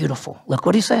 It's beautiful. Look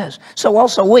what he says. So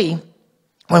also we,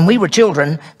 when we were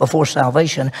children before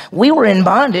salvation, we were in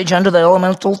bondage under the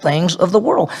elemental things of the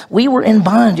world. We were in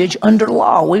bondage under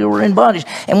law. We were in bondage.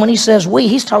 And when he says we,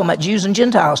 he's talking about Jews and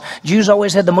Gentiles. Jews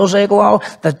always had the Mosaic law.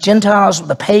 The Gentiles,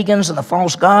 the pagans and the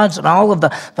false gods and all of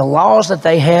the laws that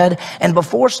they had. And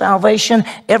before salvation,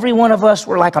 every one of us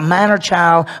were like a minor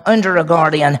child under a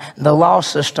guardian, the law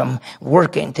system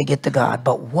working to get to God.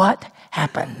 But what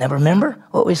happened? Now remember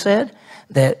what we said?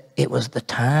 That it was the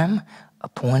time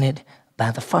appointed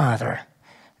by the Father.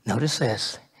 Notice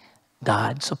this.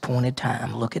 God's appointed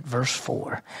time. Look at verse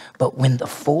 4. But when the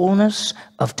fullness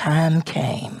of time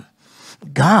came,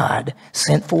 God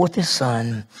sent forth his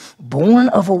Son, born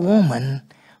of a woman,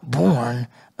 born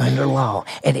under law,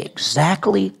 at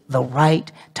exactly the right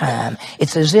time.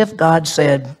 It's as if God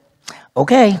said,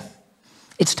 okay,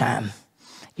 it's time.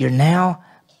 You're now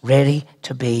ready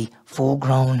to be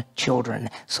full-grown children.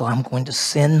 So I'm going to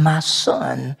send my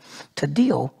son to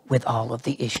deal with all of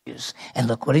the issues. And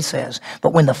look what he says.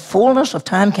 But when the fullness of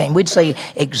time came, we'd say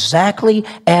exactly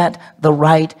at the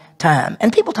right time.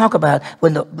 And people talk about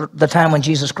when the time when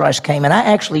Jesus Christ came. And I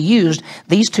actually used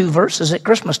these two verses at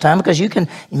Christmas time because you can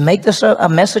make this a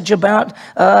message about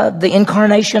the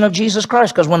incarnation of Jesus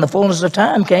Christ. Because when the fullness of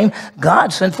time came,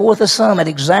 God sent forth His Son at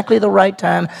exactly the right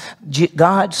time.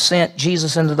 God sent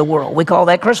Jesus into the world. We call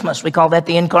that Christmas. We call that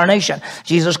the incarnation.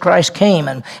 Jesus Christ came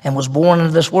and was born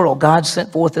into this world. God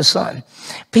sent forth His Son.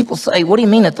 People say, what do you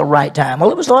mean at the right time?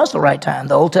 Well, it was the right time.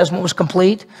 The Old Testament was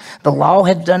complete. The law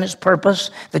had done its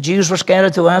purpose. The Jews were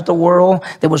scattered throughout the world.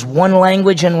 There was one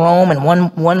language in Rome and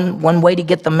one way to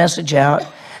get the message out.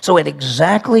 So at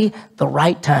exactly the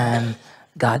right time,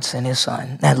 God sent His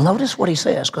Son. Now notice what He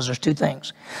says, because there's two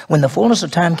things. When the fullness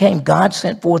of time came, God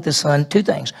sent forth His Son, two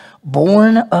things.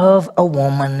 Born of a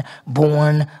woman,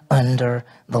 born under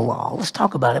the law. Let's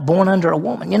talk about it. Born under a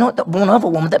woman. You know what? Born of a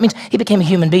woman, that means He became a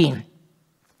human being.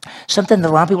 Something that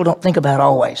a lot of people don't think about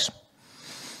always.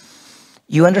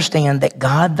 You understand that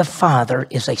God the Father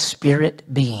is a spirit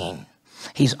being.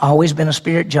 He's always been a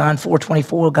spirit. John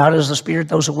 4:24, God is a spirit.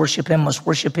 Those who worship Him must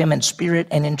worship Him in spirit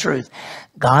and in truth.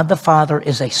 God the Father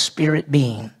is a spirit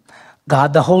being.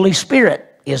 God the Holy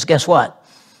Spirit is, guess what?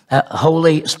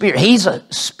 Holy Spirit. He's a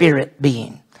spirit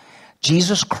being.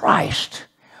 Jesus Christ,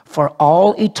 for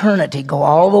all eternity, go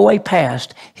all the way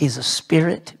past, He's a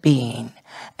spirit being.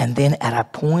 And then at a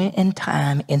point in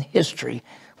time in history,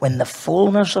 when the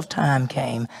fullness of time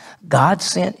came, God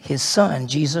sent His Son,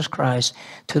 Jesus Christ,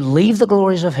 to leave the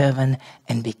glories of heaven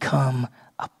and become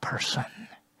a person,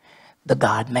 the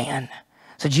God-man.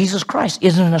 So Jesus Christ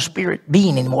isn't a spirit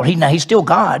being anymore. He's still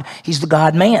God. He's the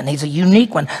God-man. He's a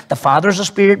unique one. The Father's a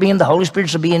spirit being. The Holy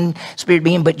Spirit's a spirit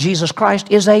being. But Jesus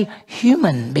Christ is a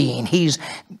human being. He's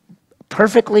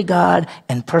perfectly God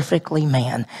and perfectly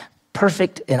man.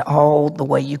 Perfect in all the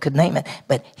way you could name it,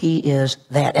 but He is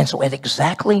that. And so at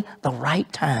exactly the right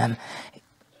time,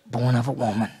 born of a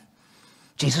woman,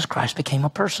 Jesus Christ became a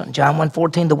person. John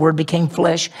 1:14, the Word became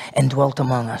flesh and dwelt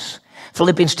among us.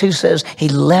 Philippians 2 says He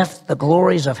left the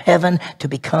glories of heaven to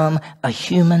become a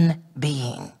human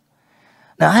being.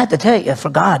 Now I have to tell you, for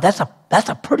God, that's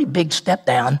a pretty big step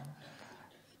down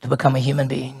to become a human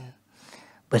being.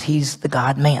 But He's the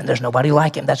God-man. There's nobody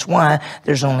like Him. That's why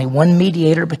there's only one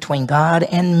mediator between God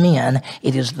and men.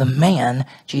 It is the man,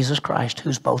 Jesus Christ,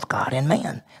 who's both God and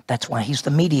man. That's why He's the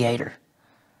mediator.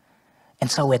 And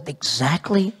so at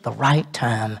exactly the right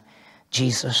time,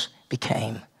 Jesus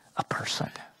became a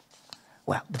person.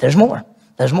 Well, but there's more.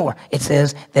 There's more. It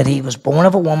says that He was born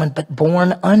of a woman, but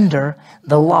born under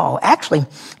the law. Actually,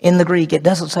 in the Greek, it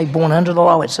doesn't say born under the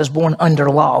law. It says born under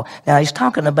law. Now, he's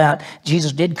talking about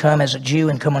Jesus did come as a Jew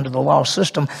and come under the law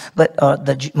system, but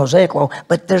the Mosaic law.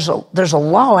 But there's a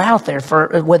law out there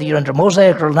for whether you're under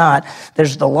Mosaic or not.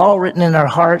 There's the law written in our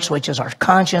hearts, which is our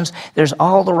conscience. There's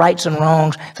all the rights and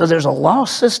wrongs. So there's a law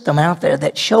system out there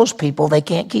that shows people they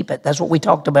can't keep it. That's what we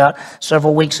talked about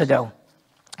several weeks ago.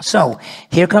 So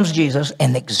here comes Jesus,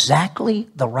 and exactly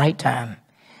the right time,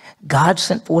 God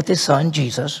sent forth His Son,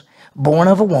 Jesus, born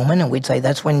of a woman, and we'd say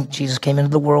that's when Jesus came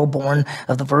into the world, born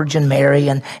of the Virgin Mary,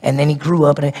 and then He grew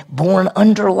up, and born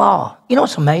under law. You know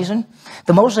what's amazing?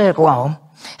 The Mosaic Law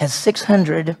has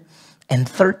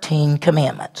 613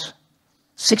 commandments.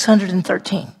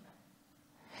 613.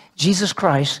 Jesus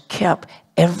Christ kept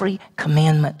every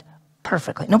commandment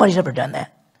perfectly. Nobody's ever done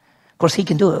that. Of course, He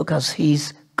can do it because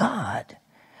He's God.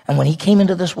 And when He came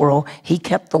into this world, He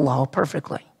kept the law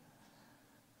perfectly.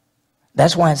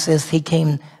 That's why it says He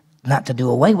came not to do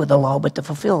away with the law, but to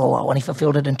fulfill the law. And He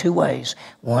fulfilled it in two ways.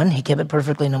 One, He kept it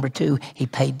perfectly. Number two, He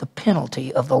paid the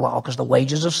penalty of the law, because the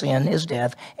wages of sin is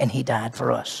death, and He died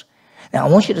for us. Now, I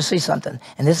want you to see something,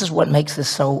 and this is what makes this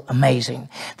so amazing,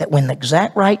 that when the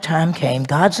exact right time came,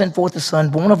 God sent forth the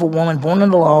Son, born of a woman, born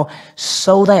under the law,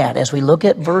 so that, as we look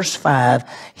at verse 5,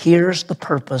 here's the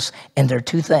purpose, and there are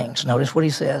two things. Notice what He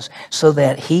says, so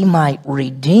that He might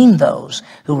redeem those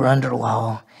who were under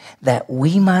law, that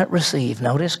we might receive,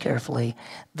 notice carefully,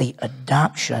 the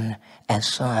adoption as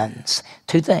sons.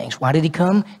 Two things. Why did He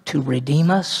come? To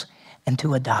redeem us and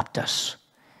to adopt us.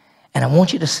 And I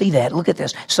want you to see that. Look at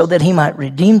this. So that He might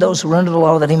redeem those who are under the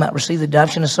law, that He might receive the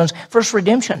adoption as sons. First,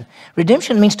 redemption.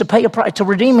 Redemption means to pay a price. To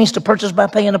redeem means to purchase by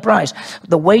paying a price.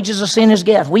 The wages of sin is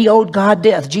death. We owed God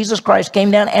death. Jesus Christ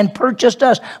came down and purchased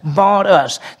us, bought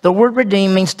us. The word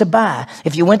redeem means to buy.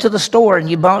 If you went to the store and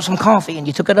you bought some coffee and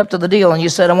you took it up to the deal and you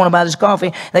said, I want to buy this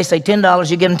coffee, they say $10,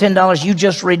 you give them $10, you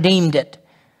just redeemed it.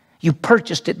 You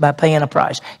purchased it by paying a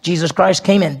price. Jesus Christ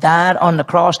came and died on the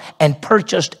cross and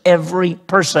purchased every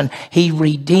person. He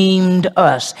redeemed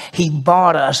us. He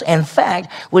bought us. In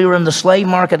fact, we were in the slave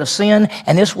market of sin,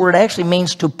 and this word actually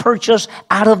means to purchase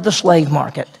out of the slave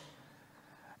market.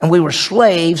 And we were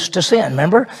slaves to sin.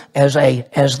 Remember, as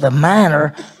the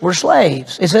minor, we're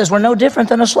slaves. It says we're no different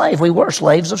than a slave. We were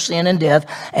slaves of sin and death,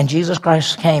 and Jesus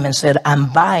Christ came and said,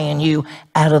 I'm buying you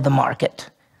out of the market.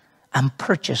 I'm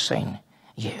purchasing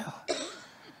you.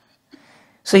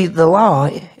 See, the law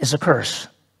is a curse.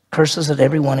 Curses at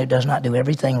everyone who does not do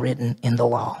everything written in the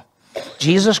law.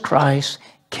 Jesus Christ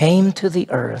came to the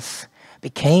earth,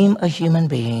 became a human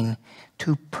being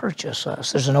to purchase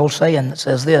us. There's an old saying that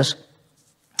says this: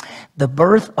 the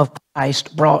birth of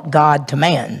Christ brought God to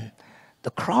man.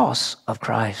 The cross of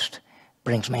Christ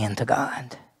brings man to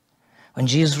God. When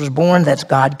Jesus was born, that's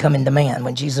God coming to man.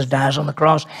 When Jesus dies on the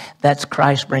cross, that's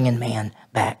Christ bringing man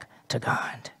back to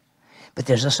God. But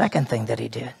there's a second thing that he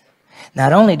did.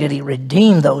 Not only did he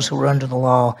redeem those who were under the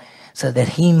law so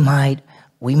that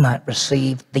we might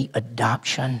receive the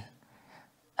adoption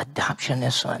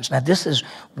as sons. Now this is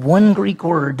one Greek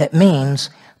word that means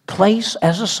place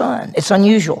as a son. It's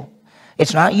unusual.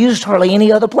 It's not used hardly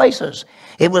any other places.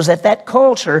 It was at that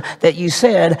culture that you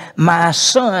said, my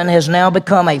son has now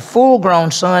become a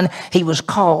full-grown son. He was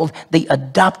called the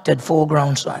adopted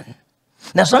full-grown son.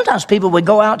 Now, sometimes people would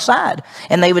go outside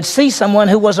and they would see someone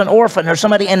who was an orphan or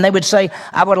somebody, and they would say,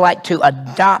 I would like to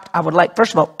adopt, I would like,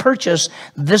 first of all, purchase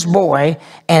this boy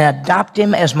and adopt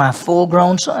him as my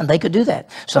full-grown son. They could do that.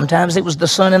 Sometimes it was the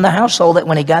son in the household that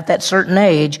when he got that certain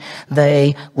age,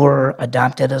 they were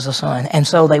adopted as a son. And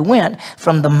so they went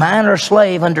from the minor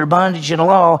slave under bondage and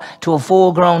law to a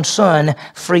full-grown son,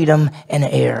 freedom and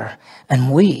heir.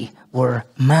 And we were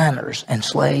minors and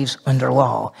slaves under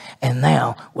law, and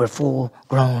now we're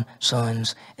full-grown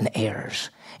sons and heirs.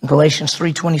 In Galatians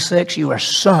 3:26, you are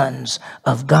sons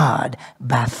of God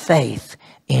by faith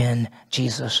in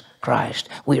Jesus Christ.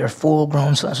 We are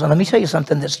full-grown sons. Now let me tell you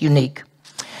something that's unique.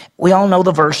 We all know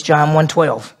the verse, John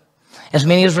 1:12. As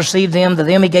many as received him, to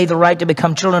them he gave the right to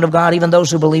become children of God, even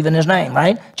those who believe in his name,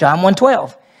 right? John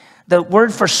 1:12. The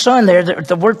word for son there,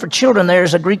 the word for children there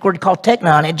is a Greek word called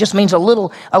teknon. It just means a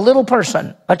little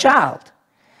person, a child.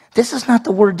 This is not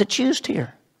the word that's used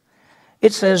here.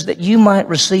 It says that you might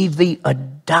receive the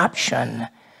adoption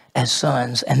as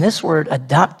sons. And this word,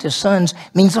 adopt as sons,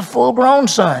 means a full-grown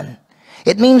son.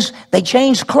 It means they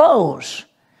changed clothes.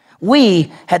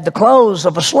 We had the clothes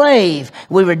of a slave.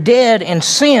 We were dead in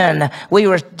sin. We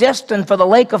were destined for the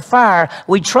lake of fire.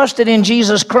 We trusted in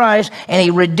Jesus Christ, and he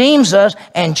redeems us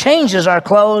and changes our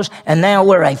clothes, and now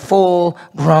we're a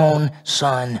full-grown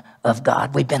son of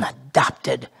God. We've been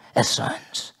adopted as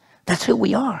sons. That's who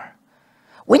we are.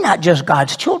 We're not just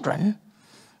God's children.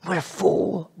 We're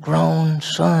full-grown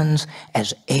sons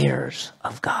as heirs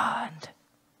of God.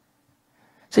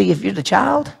 See, if you're the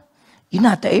child, you're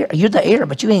not the heir. You're the heir,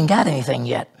 but you ain't got anything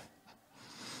yet.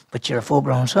 But you're a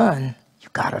full-grown son. You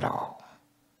got it all.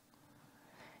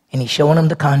 And he's showing them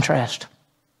the contrast.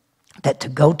 That to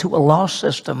go to a law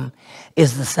system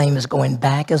is the same as going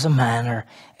back as a minor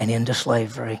and into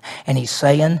slavery. And he's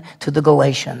saying to the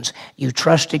Galatians, you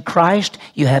trusted Christ,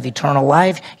 you have eternal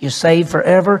life, you're saved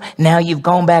forever. Now you've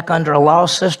gone back under a law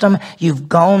system. You've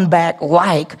gone back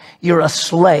like you're a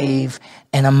slave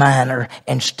and a minor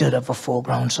instead of a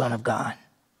full-grown son of God.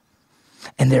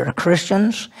 And there are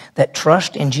Christians that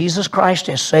trust in Jesus Christ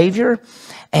as Savior,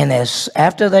 and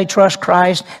after they trust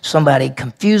Christ, somebody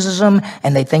confuses them,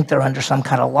 and they think they're under some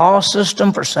kind of law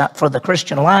system for the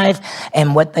Christian life,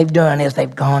 and what they've done is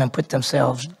they've gone and put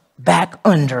themselves back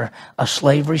under a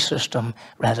slavery system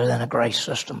rather than a grace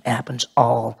system. It happens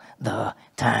all the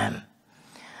time.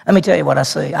 Let me tell you what I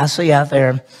see. I see out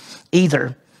there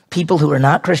either people who are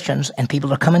not Christians, and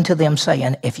people are coming to them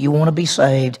saying, if you want to be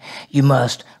saved, you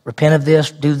must repent of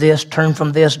this, do this, turn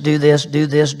from this, do this, do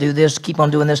this, do this, keep on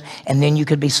doing this, and then you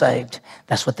could be saved.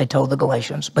 That's what they told the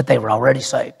Galatians, but they were already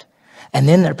saved. And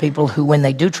then there are people who, when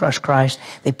they do trust Christ,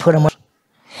 they put them.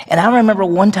 And I remember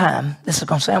one time, this is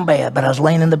going to sound bad, but I was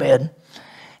laying in the bed,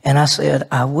 and I said,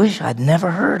 I wish I'd never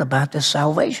heard about this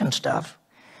salvation stuff,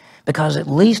 because at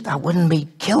least I wouldn't be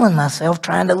killing myself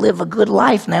trying to live a good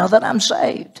life now that I'm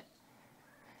saved.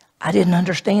 I didn't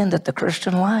understand that the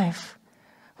Christian life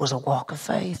was a walk of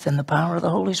faith in the power of the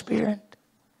Holy Spirit.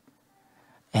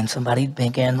 And somebody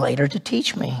began later to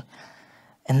teach me.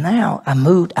 And now I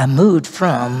moved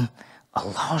from a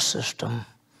law system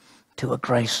to a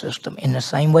grace system. In the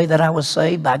same way that I was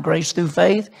saved by grace through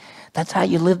faith, that's how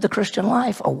you live the Christian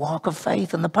life, a walk of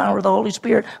faith in the power of the Holy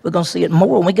Spirit. We're going to see it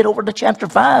more when we get over to chapter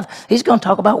 5. He's going to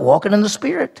talk about walking in the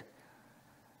Spirit.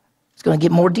 It's going to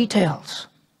get more details.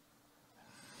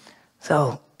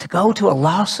 So to go to a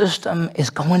law system is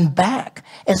going back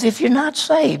as if you're not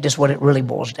saved is what it really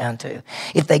boils down to.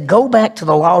 If they go back to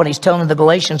the law, and he's telling the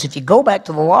Galatians, if you go back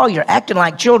to the law, you're acting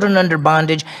like children under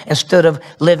bondage instead of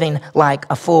living like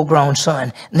a full-grown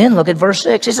son. And then look at verse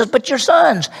 6. He says, but you're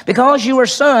sons. Because you are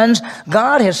sons,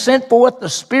 God has sent forth the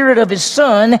Spirit of His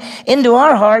Son into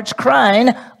our hearts, crying,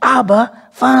 Abba,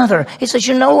 Father. He says,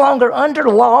 you're no longer under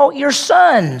law, you're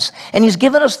sons. And He's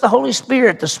given us the Holy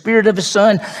Spirit, the Spirit of His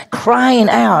Son, crying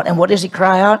out. And what does He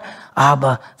cry out?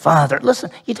 Abba, Father.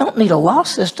 Listen, you don't need a law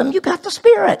system. You got the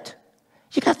Spirit.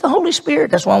 You got the Holy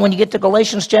Spirit. That's why when you get to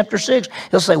Galatians chapter 6,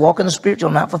 He'll say, walk in the Spirit, you'll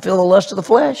not fulfill the lust of the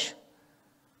flesh.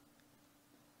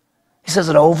 He says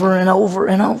it over and over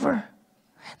and over.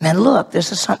 Now look,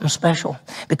 this is something special.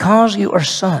 Because you are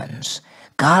sons,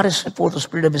 God has sent forth the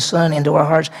Spirit of His Son into our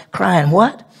hearts, crying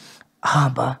what?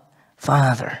 Abba,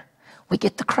 Father. We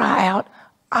get to cry out,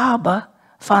 Abba,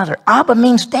 Father. Abba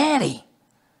means daddy.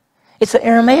 It's an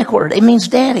Aramaic word. It means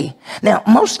daddy. Now,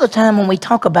 most of the time when we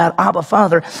talk about Abba,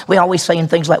 Father, we always say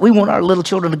things like, we want our little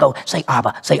children to go, say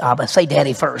Abba, say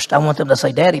daddy first. I want them to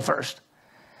say daddy first.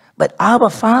 But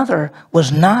Abba, Father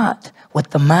was not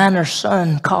what the minor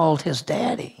son called his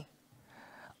daddy.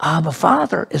 Abba,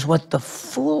 Father is what the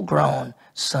full-grown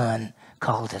son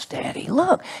called his daddy.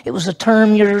 Look, it was a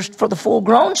term used for the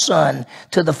full-grown son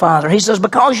to the father. He says,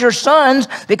 because you're sons,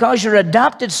 because you're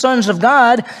adopted sons of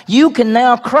God, you can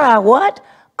now cry what?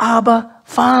 Abba,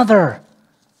 Father.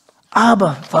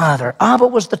 Abba, Father. Abba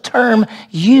was the term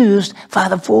used by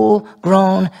the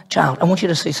full-grown child. I want you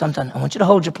to see something. I want you to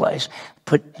hold your place.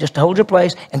 Just hold your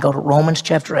place and go to Romans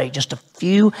chapter 8. Just a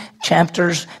few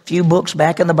chapters, few books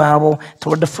back in the Bible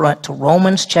toward the front to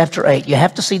Romans chapter 8. You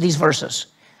have to see these verses.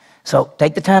 So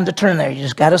take the time to turn there. You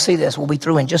just got to see this. We'll be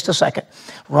through in just a second.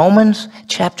 Romans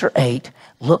chapter 8,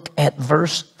 look at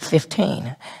verse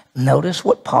 15. Notice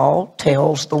what Paul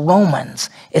tells the Romans.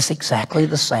 It's exactly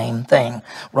the same thing.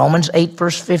 Romans 8,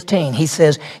 verse 15. He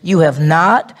says, you have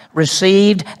not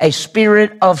received a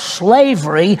spirit of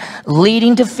slavery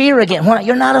leading to fear again. Why?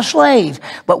 You're not a slave.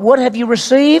 But what have you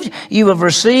received? You have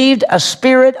received a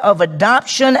spirit of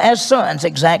adoption as sons.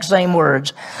 Exact same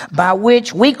words. By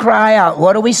which we cry out.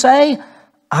 What do we say?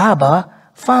 Abba,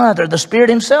 Father. The Spirit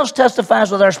Himself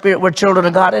testifies with our spirit we're children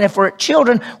of God. And if we're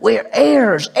children, we're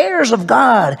heirs, heirs of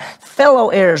God, fellow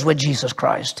heirs with Jesus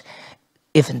Christ.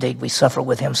 If indeed we suffer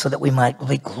with Him so that we might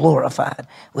be glorified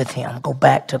with Him. Go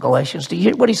back to Galatians. Do you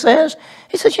hear what he says?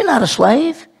 He says, you're not a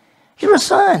slave. You're a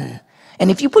son.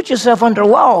 And if you put yourself under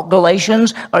law,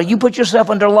 Galatians, or you put yourself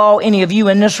under law, any of you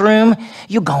in this room,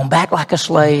 you're going back like a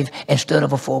slave instead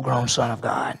of a full-grown son of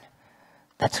God.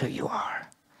 That's who you are.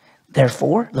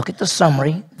 Therefore, look at the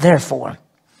summary. Therefore,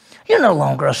 you're no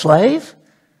longer a slave,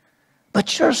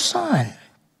 but you're a son.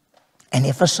 And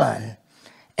if a son,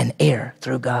 an heir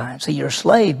through God. See, you're a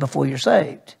slave before you're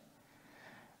saved.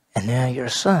 And now you're a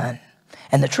son.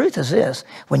 And the truth is this,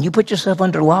 when you put yourself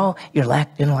under law, you're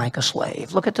acting like a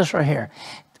slave. Look at this right here.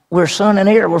 We're son and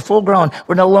heir. We're full grown.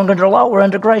 We're no longer under law. We're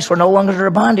under grace. We're no longer under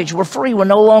bondage. We're free. We're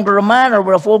no longer a minor.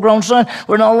 We're a full grown son.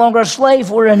 We're no longer a slave.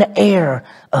 We're an heir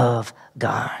of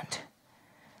God.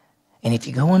 And if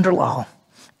you go under law,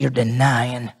 you're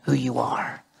denying who you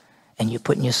are. And you're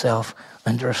putting yourself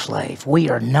under a slave. We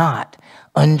are not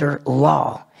under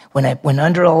law. When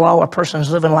under a law, a person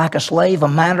is living like a slave, a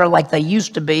minor like they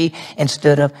used to be,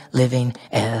 instead of living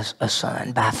as a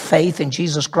son. By faith in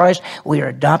Jesus Christ, we are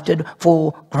adopted,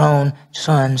 full-grown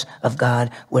sons of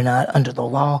God. We're not under the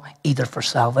law, either for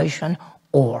salvation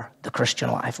or the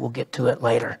Christian life. We'll get to it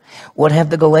later. What have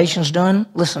the Galatians done?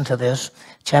 Listen to this.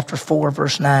 Chapter 4,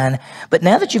 verse 9. But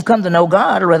now that you've come to know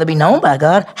God, or rather be known by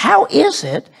God, how is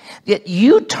it that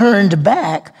you turned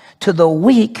back to the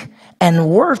weak and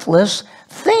worthless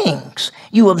things?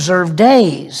 You observe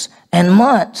days and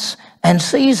months and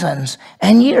seasons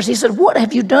and years. He said, what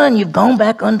have you done? You've gone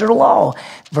back under law.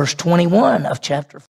 Verse 21 of chapter 4.